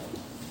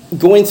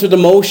going through the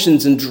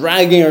motions and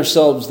dragging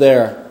ourselves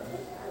there,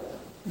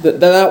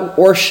 that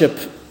worship,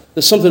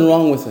 there's something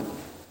wrong with it.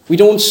 We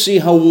don't see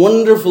how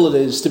wonderful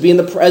it is to be in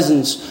the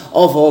presence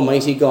of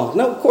Almighty God.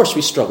 Now, of course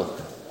we struggle.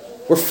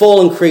 We're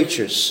fallen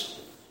creatures.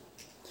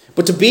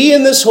 But to be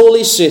in this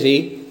holy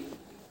city,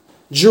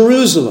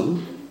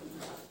 Jerusalem,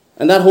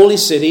 and that holy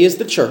city is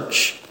the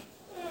church.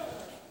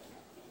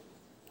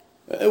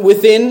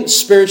 Within,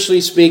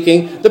 spiritually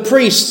speaking, the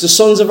priests, the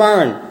sons of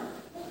Aaron,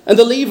 and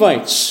the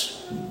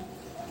Levites.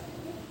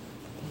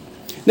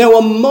 Now,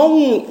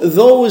 among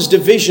those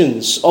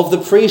divisions of the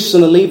priests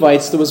and the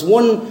Levites, there was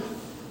one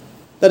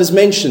that is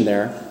mentioned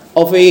there,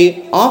 of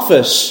a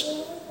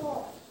office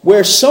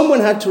where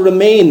someone had to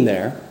remain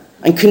there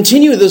and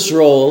continue this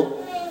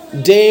role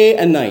day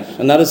and night,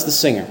 and that is the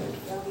singer.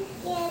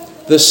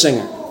 The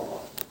singer.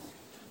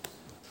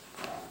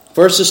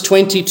 Verses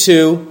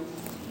 22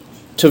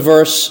 to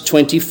verse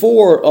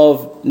 24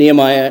 of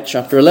Nehemiah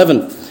chapter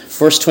 11.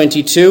 Verse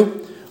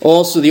 22,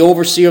 also the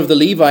overseer of the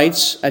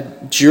Levites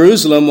at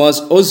Jerusalem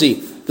was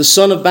Uzzi, the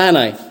son of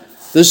Bani,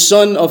 the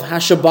son of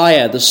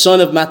Hashabiah, the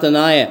son of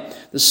Mattaniah,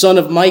 the son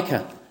of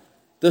Micah,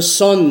 the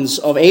sons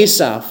of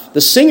Asaph,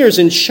 the singers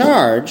in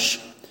charge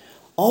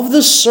of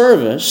the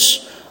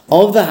service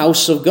of the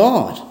house of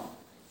God.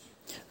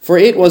 For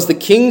it was the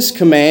king's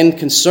command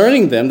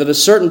concerning them that a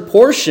certain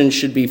portion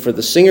should be for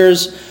the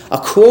singers, a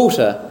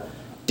quota,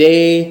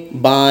 day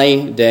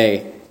by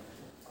day.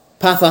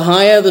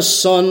 Pethahiah, the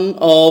son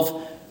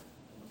of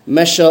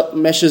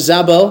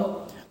Meshezabel,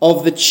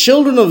 of the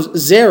children of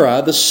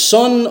Zerah, the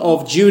son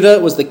of Judah,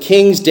 was the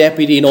king's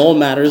deputy in all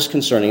matters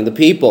concerning the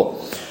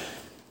people.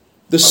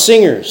 The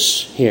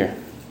singers here,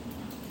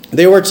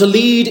 they were to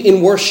lead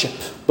in worship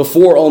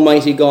before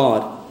Almighty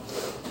God.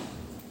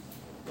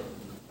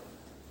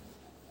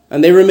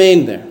 And they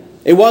remained there.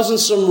 It wasn't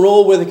some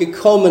role where they could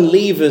come and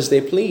leave as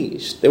they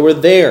pleased. They were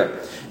there.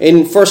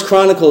 In 1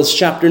 Chronicles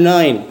chapter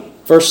 9,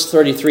 verse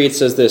 33, it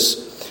says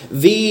this: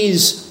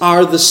 "These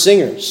are the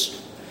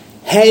singers,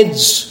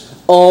 heads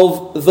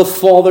of the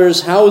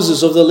fathers'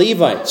 houses of the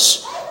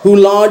Levites, who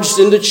lodged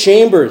in the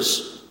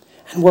chambers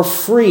and were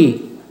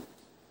free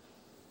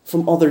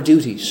from other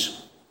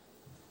duties.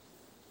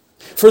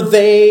 For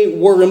they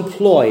were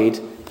employed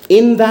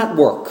in that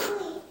work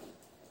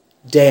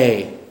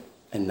day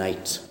and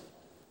night."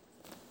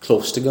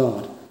 Close to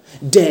God.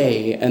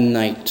 Day and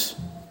night.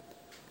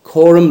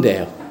 Coram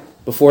Deo,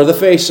 before the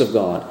face of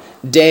God.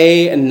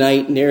 Day and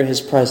night near his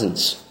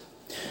presence.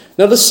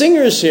 Now the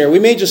singers here, we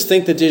may just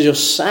think that they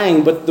just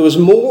sang, but there was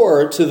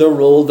more to their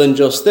role than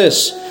just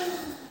this.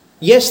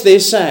 Yes, they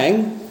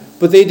sang,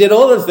 but they did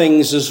other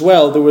things as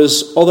well. There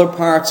was other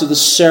parts of the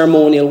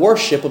ceremonial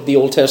worship of the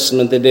Old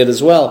Testament they did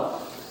as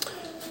well.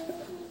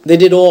 They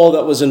did all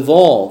that was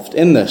involved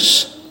in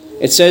this.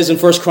 It says in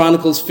 1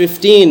 Chronicles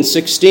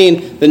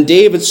 15:16, "Then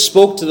David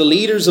spoke to the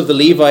leaders of the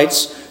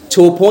Levites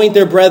to appoint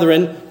their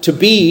brethren to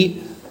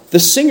be the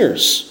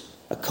singers,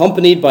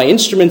 accompanied by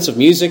instruments of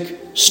music,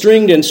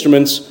 stringed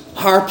instruments,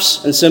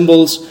 harps and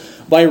cymbals,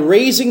 by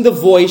raising the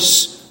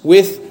voice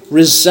with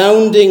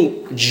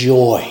resounding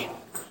joy."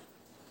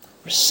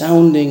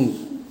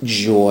 Resounding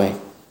joy.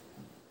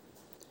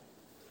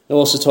 It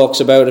also talks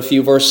about a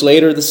few verses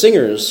later, the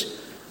singers,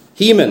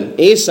 Heman,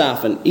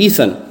 Asaph, and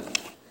Ethan,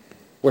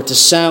 were to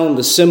sound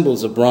the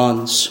cymbals of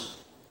bronze.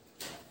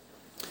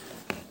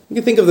 You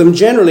can think of them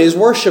generally as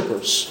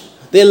worshippers.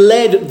 They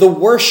led the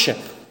worship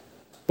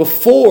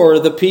before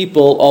the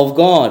people of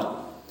God.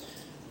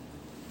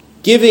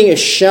 giving a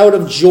shout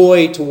of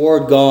joy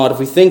toward God. If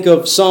we think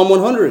of Psalm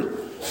 100,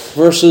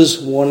 verses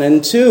 1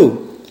 and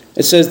 2,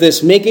 it says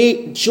this, make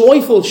a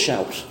joyful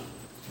shout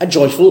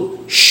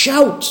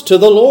to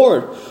the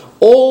Lord,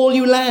 all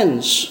you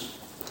lands.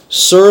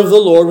 Serve the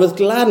Lord with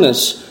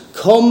gladness.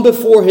 Come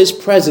before his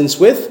presence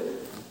with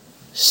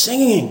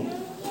singing.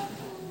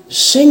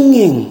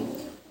 Singing.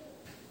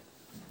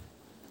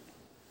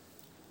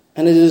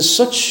 And it is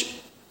such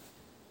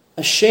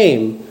a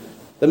shame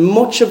that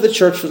much of the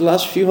church for the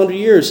last few hundred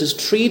years has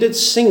treated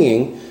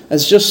singing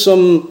as just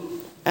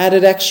some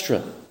added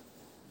extra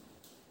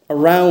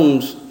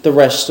around the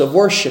rest of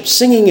worship.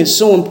 Singing is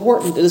so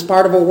important. It is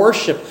part of our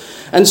worship.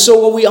 And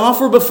so what we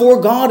offer before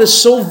God is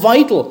so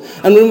vital.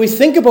 And when we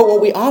think about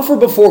what we offer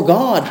before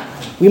God,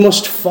 we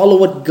must follow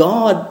what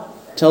God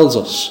tells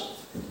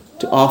us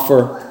to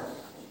offer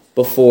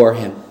before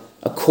him,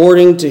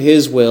 according to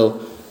his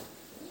will,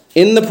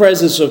 in the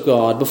presence of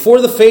God, before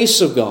the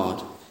face of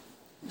God.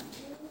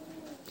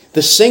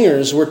 The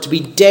singers were to be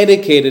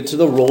dedicated to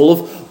the role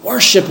of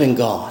worshiping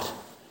God.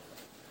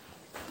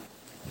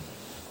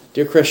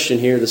 Dear Christian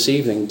here this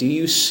evening, do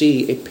you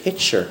see a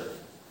picture?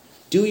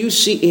 Do you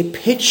see a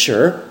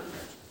picture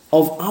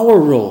of our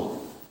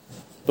role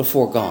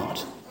before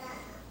God?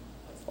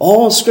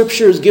 All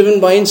Scripture is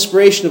given by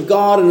inspiration of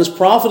God and is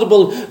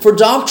profitable for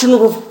doctrine,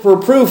 for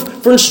reproof,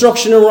 for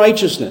instruction in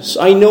righteousness.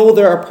 I know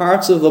there are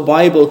parts of the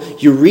Bible,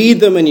 you read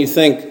them and you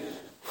think,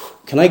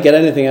 can I get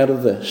anything out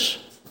of this?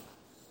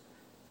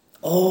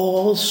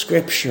 All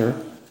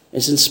Scripture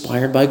is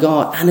inspired by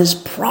God and is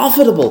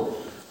profitable.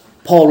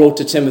 Paul wrote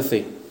to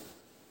Timothy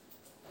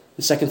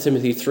in 2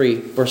 Timothy 3,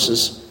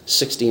 verses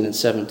 16 and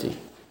 17.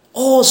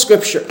 All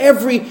Scripture,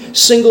 every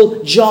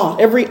single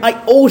jot, every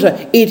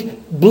iota,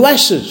 it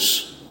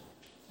blesses.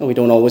 And we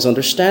don't always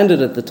understand it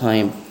at the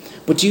time.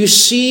 But do you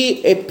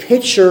see a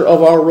picture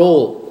of our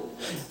role?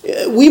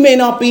 We may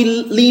not be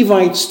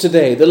Levites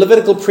today. The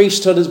Levitical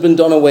priesthood has been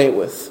done away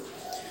with.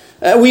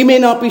 We may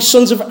not be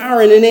sons of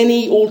Aaron in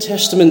any Old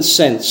Testament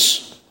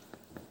sense.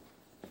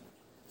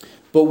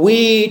 But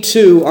we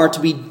too are to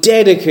be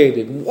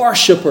dedicated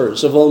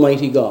worshippers of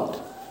Almighty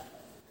God.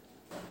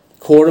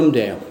 Coram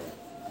Deo.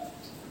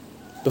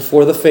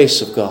 Before the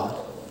face of God.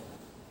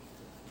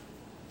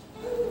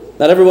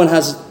 Not everyone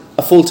has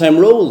a full-time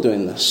role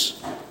doing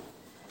this.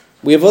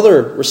 We have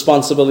other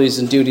responsibilities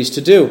and duties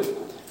to do.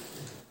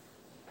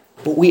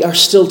 But we are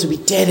still to be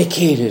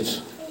dedicated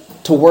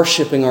to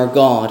worshipping our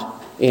God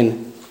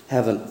in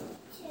heaven.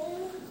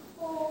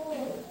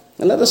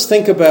 And let us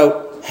think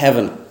about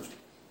heaven,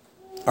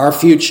 our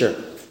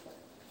future.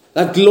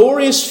 That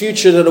glorious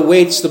future that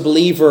awaits the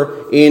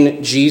believer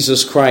in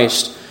Jesus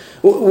Christ.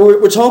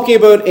 We're talking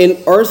about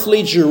an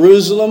earthly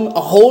Jerusalem,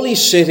 a holy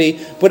city,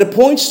 but it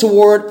points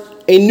toward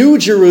a new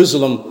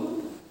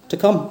Jerusalem to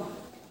come.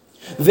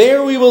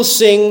 There we will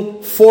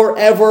sing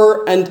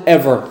forever and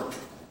ever.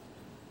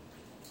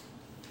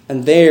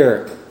 And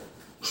there,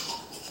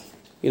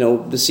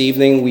 this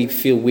evening we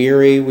feel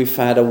weary. We've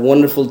had a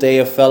wonderful day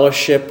of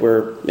fellowship.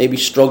 We're maybe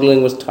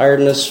struggling with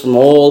tiredness from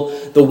all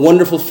the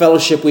wonderful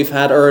fellowship we've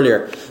had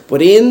earlier.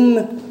 But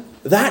in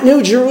that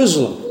new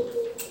Jerusalem,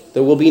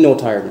 there will be no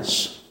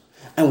tiredness.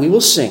 And we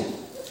will sing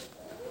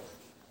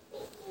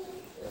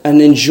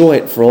and enjoy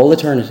it for all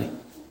eternity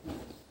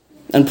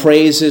and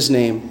praise his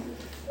name.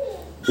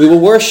 We will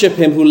worship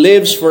him who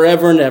lives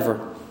forever and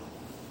ever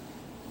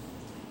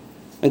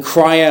and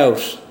cry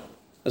out,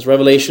 as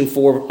Revelation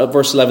 4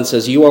 verse 11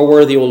 says, you are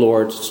worthy, O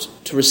Lord,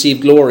 to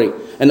receive glory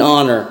and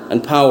honor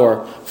and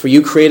power, for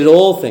you created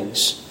all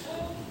things,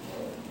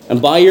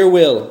 and by your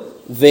will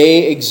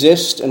they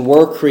exist and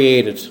were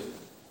created.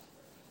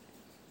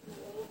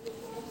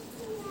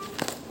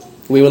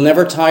 We will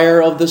never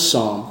tire of this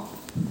song.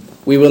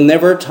 We will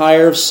never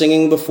tire of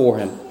singing before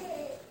him.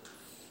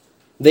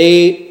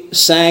 They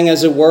sang,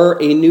 as it were,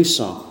 a new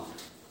song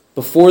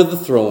before the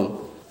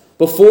throne,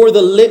 before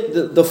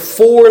the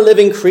four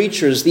living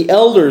creatures, the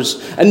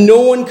elders, and no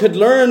one could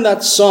learn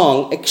that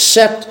song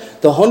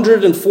except the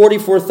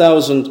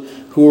 144,000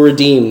 who were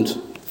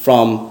redeemed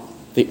from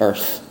the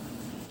earth.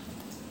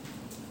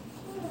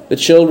 The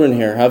children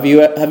here, have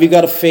you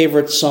got a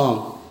favorite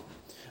song?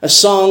 A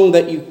song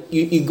that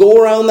you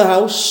go around the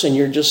house and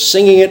you're just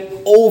singing it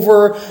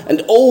over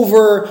and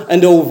over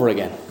and over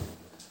again.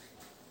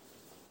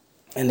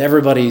 And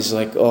everybody's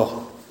like,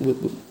 oh,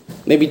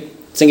 maybe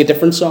sing a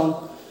different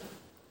song.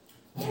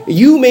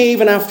 You may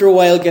even after a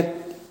while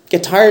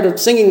get tired of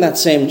singing that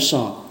same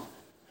song.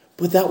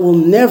 But that will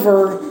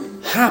never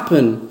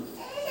happen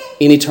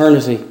in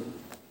eternity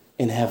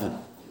in heaven.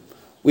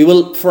 We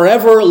will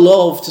forever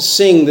love to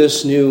sing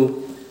this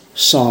new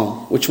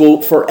song, which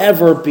will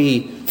forever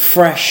be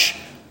fresh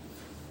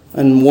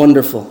and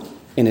wonderful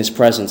in his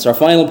presence. Our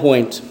final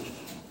point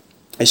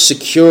is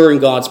secure in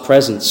God's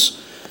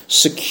presence.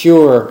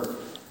 Secure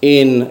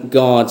in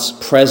God's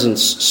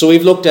presence. So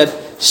we've looked at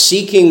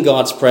seeking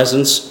God's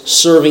presence,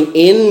 serving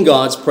in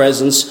God's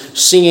presence,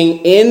 singing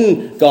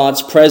in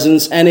God's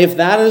presence, and if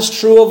that is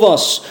true of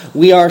us,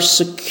 we are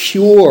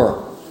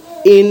secure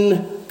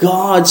in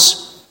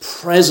God's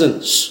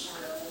presence.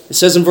 It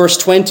says in verse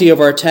 20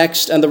 of our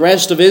text, "And the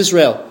rest of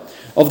Israel,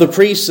 of the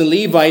priests and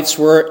Levites,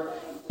 were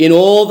in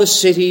all the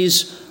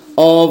cities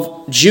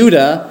of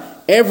Judah,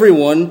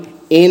 everyone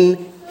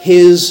in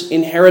his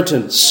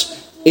inheritance."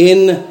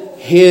 In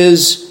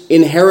his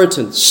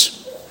inheritance.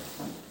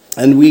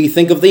 And we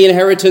think of the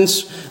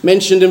inheritance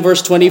mentioned in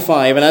verse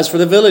 25. "And as for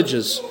the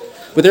villages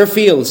with their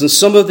fields, and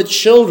some of the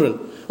children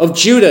of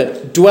Judah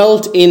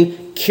dwelt in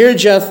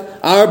Kirjath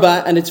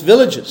Arba and its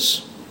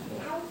villages."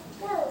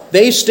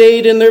 They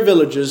stayed in their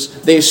villages.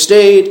 They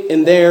stayed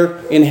in their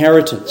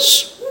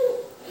inheritance.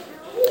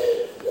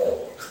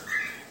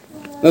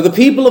 Now the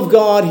people of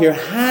God here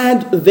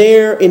had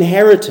their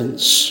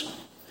inheritance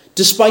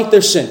despite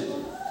their sin,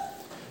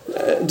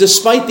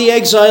 despite the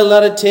exile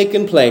that had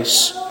taken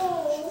place.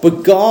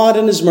 But God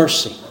in his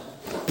mercy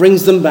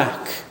brings them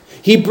back.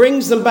 He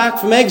brings them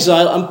back from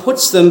exile and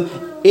puts them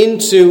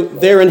into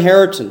their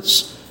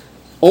inheritance.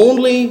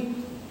 Only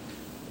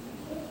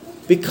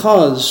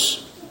because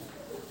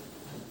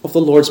of the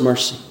Lord's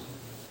mercy.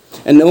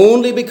 And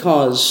only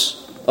because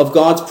of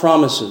God's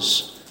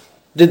promises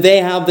did they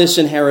have this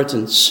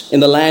inheritance in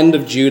the land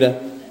of Judah.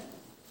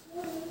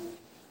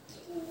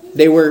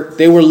 They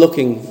were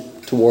looking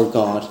toward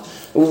God.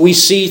 We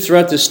see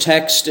throughout this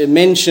text, it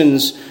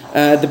mentions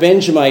the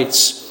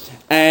Benjamites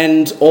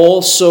and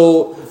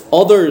also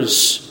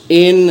others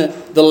in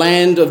the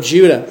land of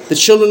Judah. The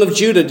children of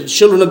Judah, the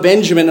children of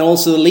Benjamin, and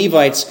also the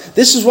Levites.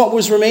 This is what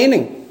was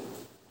remaining.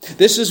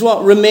 This is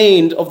what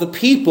remained of the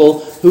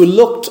people who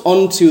looked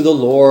unto the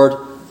Lord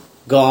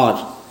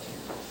God.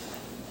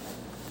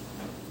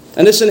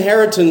 And this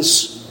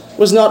inheritance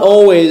was not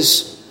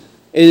always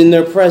in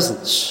their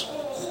presence.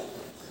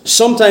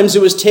 Sometimes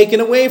it was taken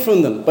away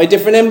from them by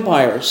different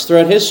empires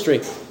throughout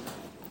history.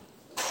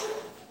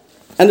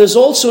 And there's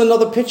also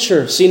another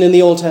picture seen in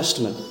the Old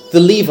Testament. The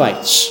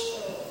Levites.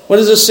 What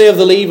does it say of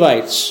the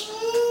Levites?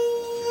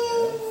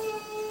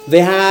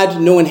 They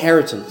had no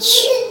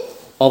inheritance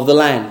of the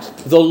land.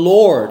 The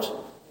Lord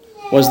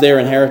was their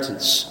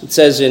inheritance. It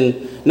says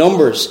in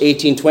Numbers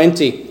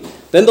 18:20,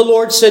 "Then the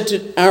Lord said to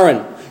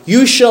Aaron,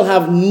 You shall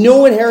have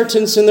no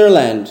inheritance in their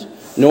land,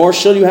 nor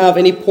shall you have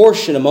any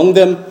portion among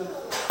them.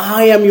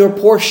 I am your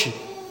portion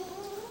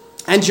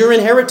and your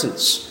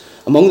inheritance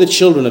among the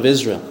children of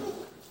Israel."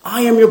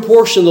 I am your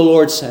portion, the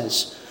Lord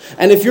says.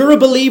 And if you're a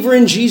believer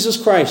in Jesus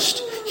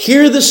Christ,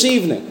 here this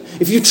evening,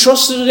 if you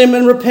trusted in him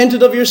and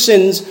repented of your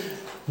sins,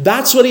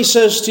 that's what he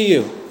says to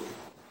you.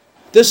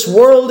 This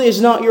world is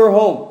not your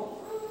home.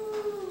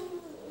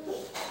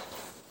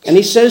 And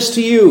he says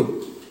to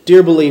you,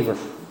 dear believer,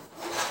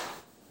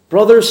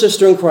 brother or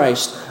sister in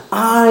Christ,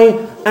 I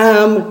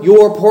am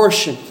your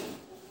portion.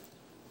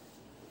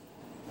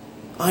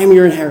 I am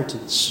your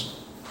inheritance.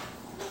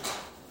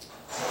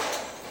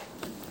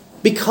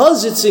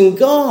 Because it's in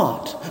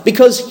God.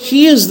 Because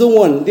he is the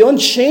one, the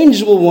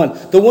unchangeable one,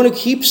 the one who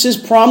keeps his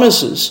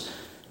promises.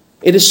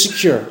 It is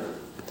secure.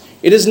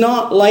 It is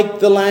not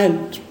like the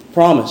land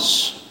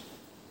promise.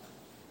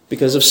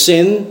 Because of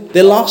sin,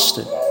 they lost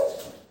it.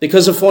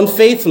 Because of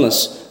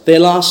unfaithfulness, they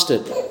lost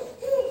it.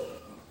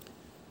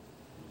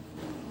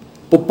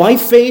 But by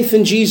faith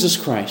in Jesus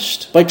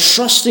Christ, by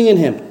trusting in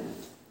him,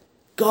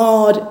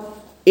 God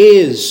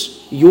is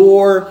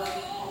your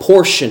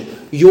portion,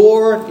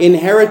 your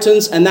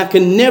inheritance, and that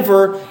can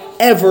never,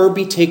 ever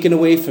be taken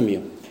away from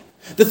you.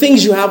 The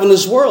things you have in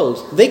this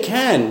world, they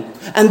can,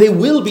 and they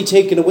will be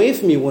taken away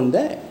from you one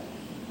day.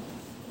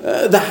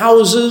 The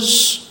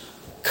houses,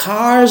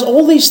 cars,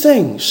 all these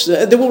things,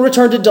 they will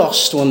return to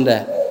dust one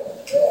day.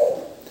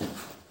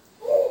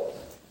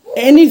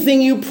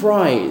 Anything you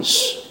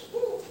prize,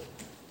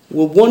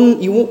 you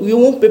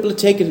won't be able to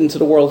take it into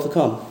the world to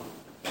come.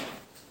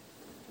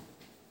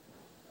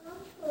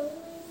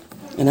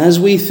 And as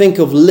we think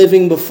of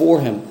living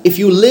before him, if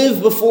you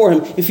live before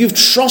him, if you've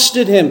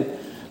trusted him,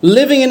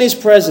 living in his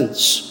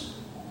presence,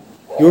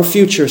 your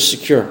future is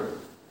secure.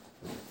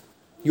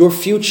 Your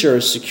future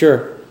is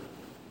secure.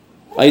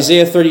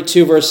 Isaiah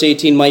 32 verse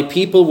 18, "My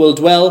people will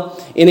dwell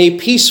in a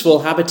peaceful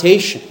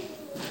habitation,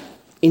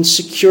 in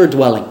secure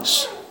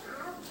dwellings,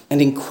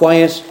 and in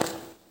quiet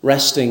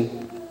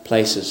resting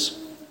places."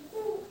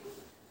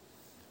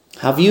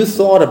 Have you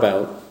thought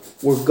about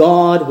where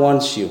God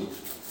wants you?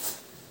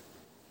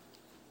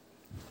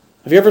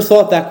 Have you ever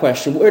thought that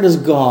question? Where does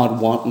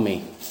God want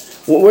me?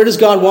 Where does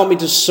God want me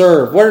to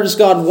serve? Where does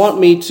God want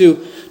me to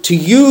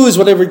use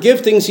whatever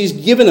giftings he's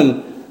given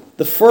him?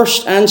 The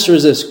first answer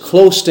is this: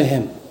 close to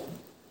him.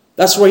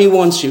 That's where he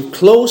wants you,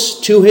 close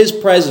to his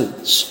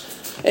presence,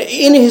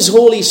 in his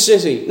holy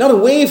city, not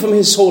away from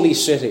his holy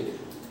city.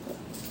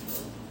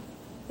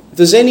 If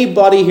there's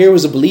anybody here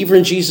who's a believer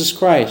in Jesus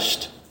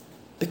Christ,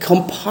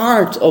 become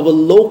part of a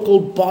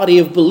local body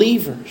of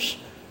believers.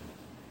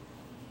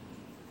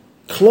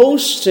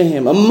 Close to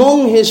him,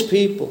 among his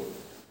people.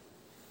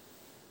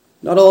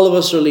 Not all of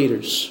us are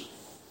leaders,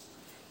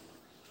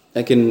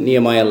 like in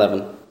Nehemiah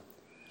 11.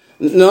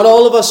 Not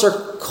all of us are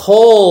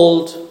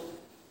called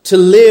to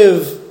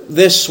live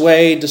this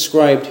way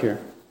described here.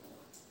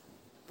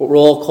 But we're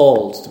all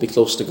called to be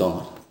close to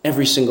God.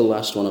 Every single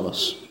last one of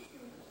us.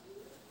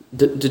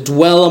 to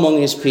dwell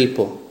among his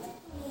people?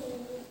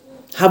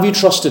 Have you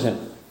trusted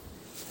him?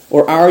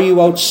 Or are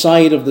you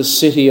outside of the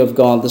city of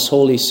God, this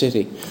holy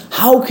city?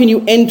 How can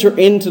you enter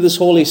into this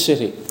holy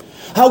city?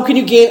 How can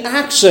you gain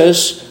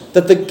access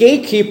that the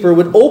gatekeeper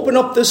would open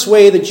up this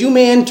way that you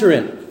may enter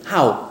in?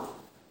 How?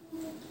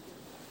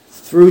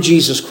 Through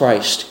Jesus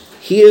Christ.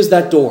 He is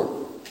that door.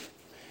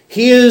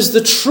 He is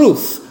the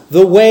truth,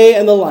 the way,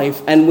 and the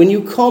life. And when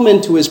you come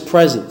into his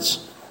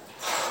presence,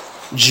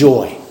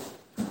 joy.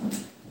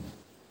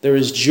 There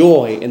is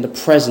joy in the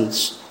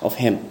presence of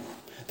him.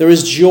 There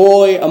is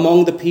joy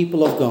among the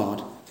people of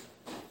God.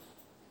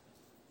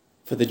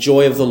 For the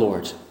joy of the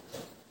Lord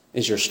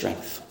is your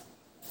strength.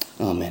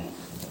 Amen.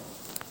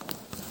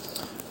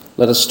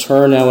 Let us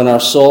turn now in our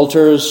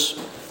psalters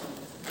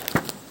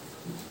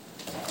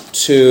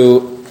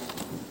to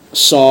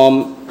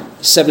Psalm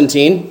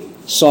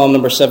 17. Psalm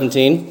number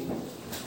 17.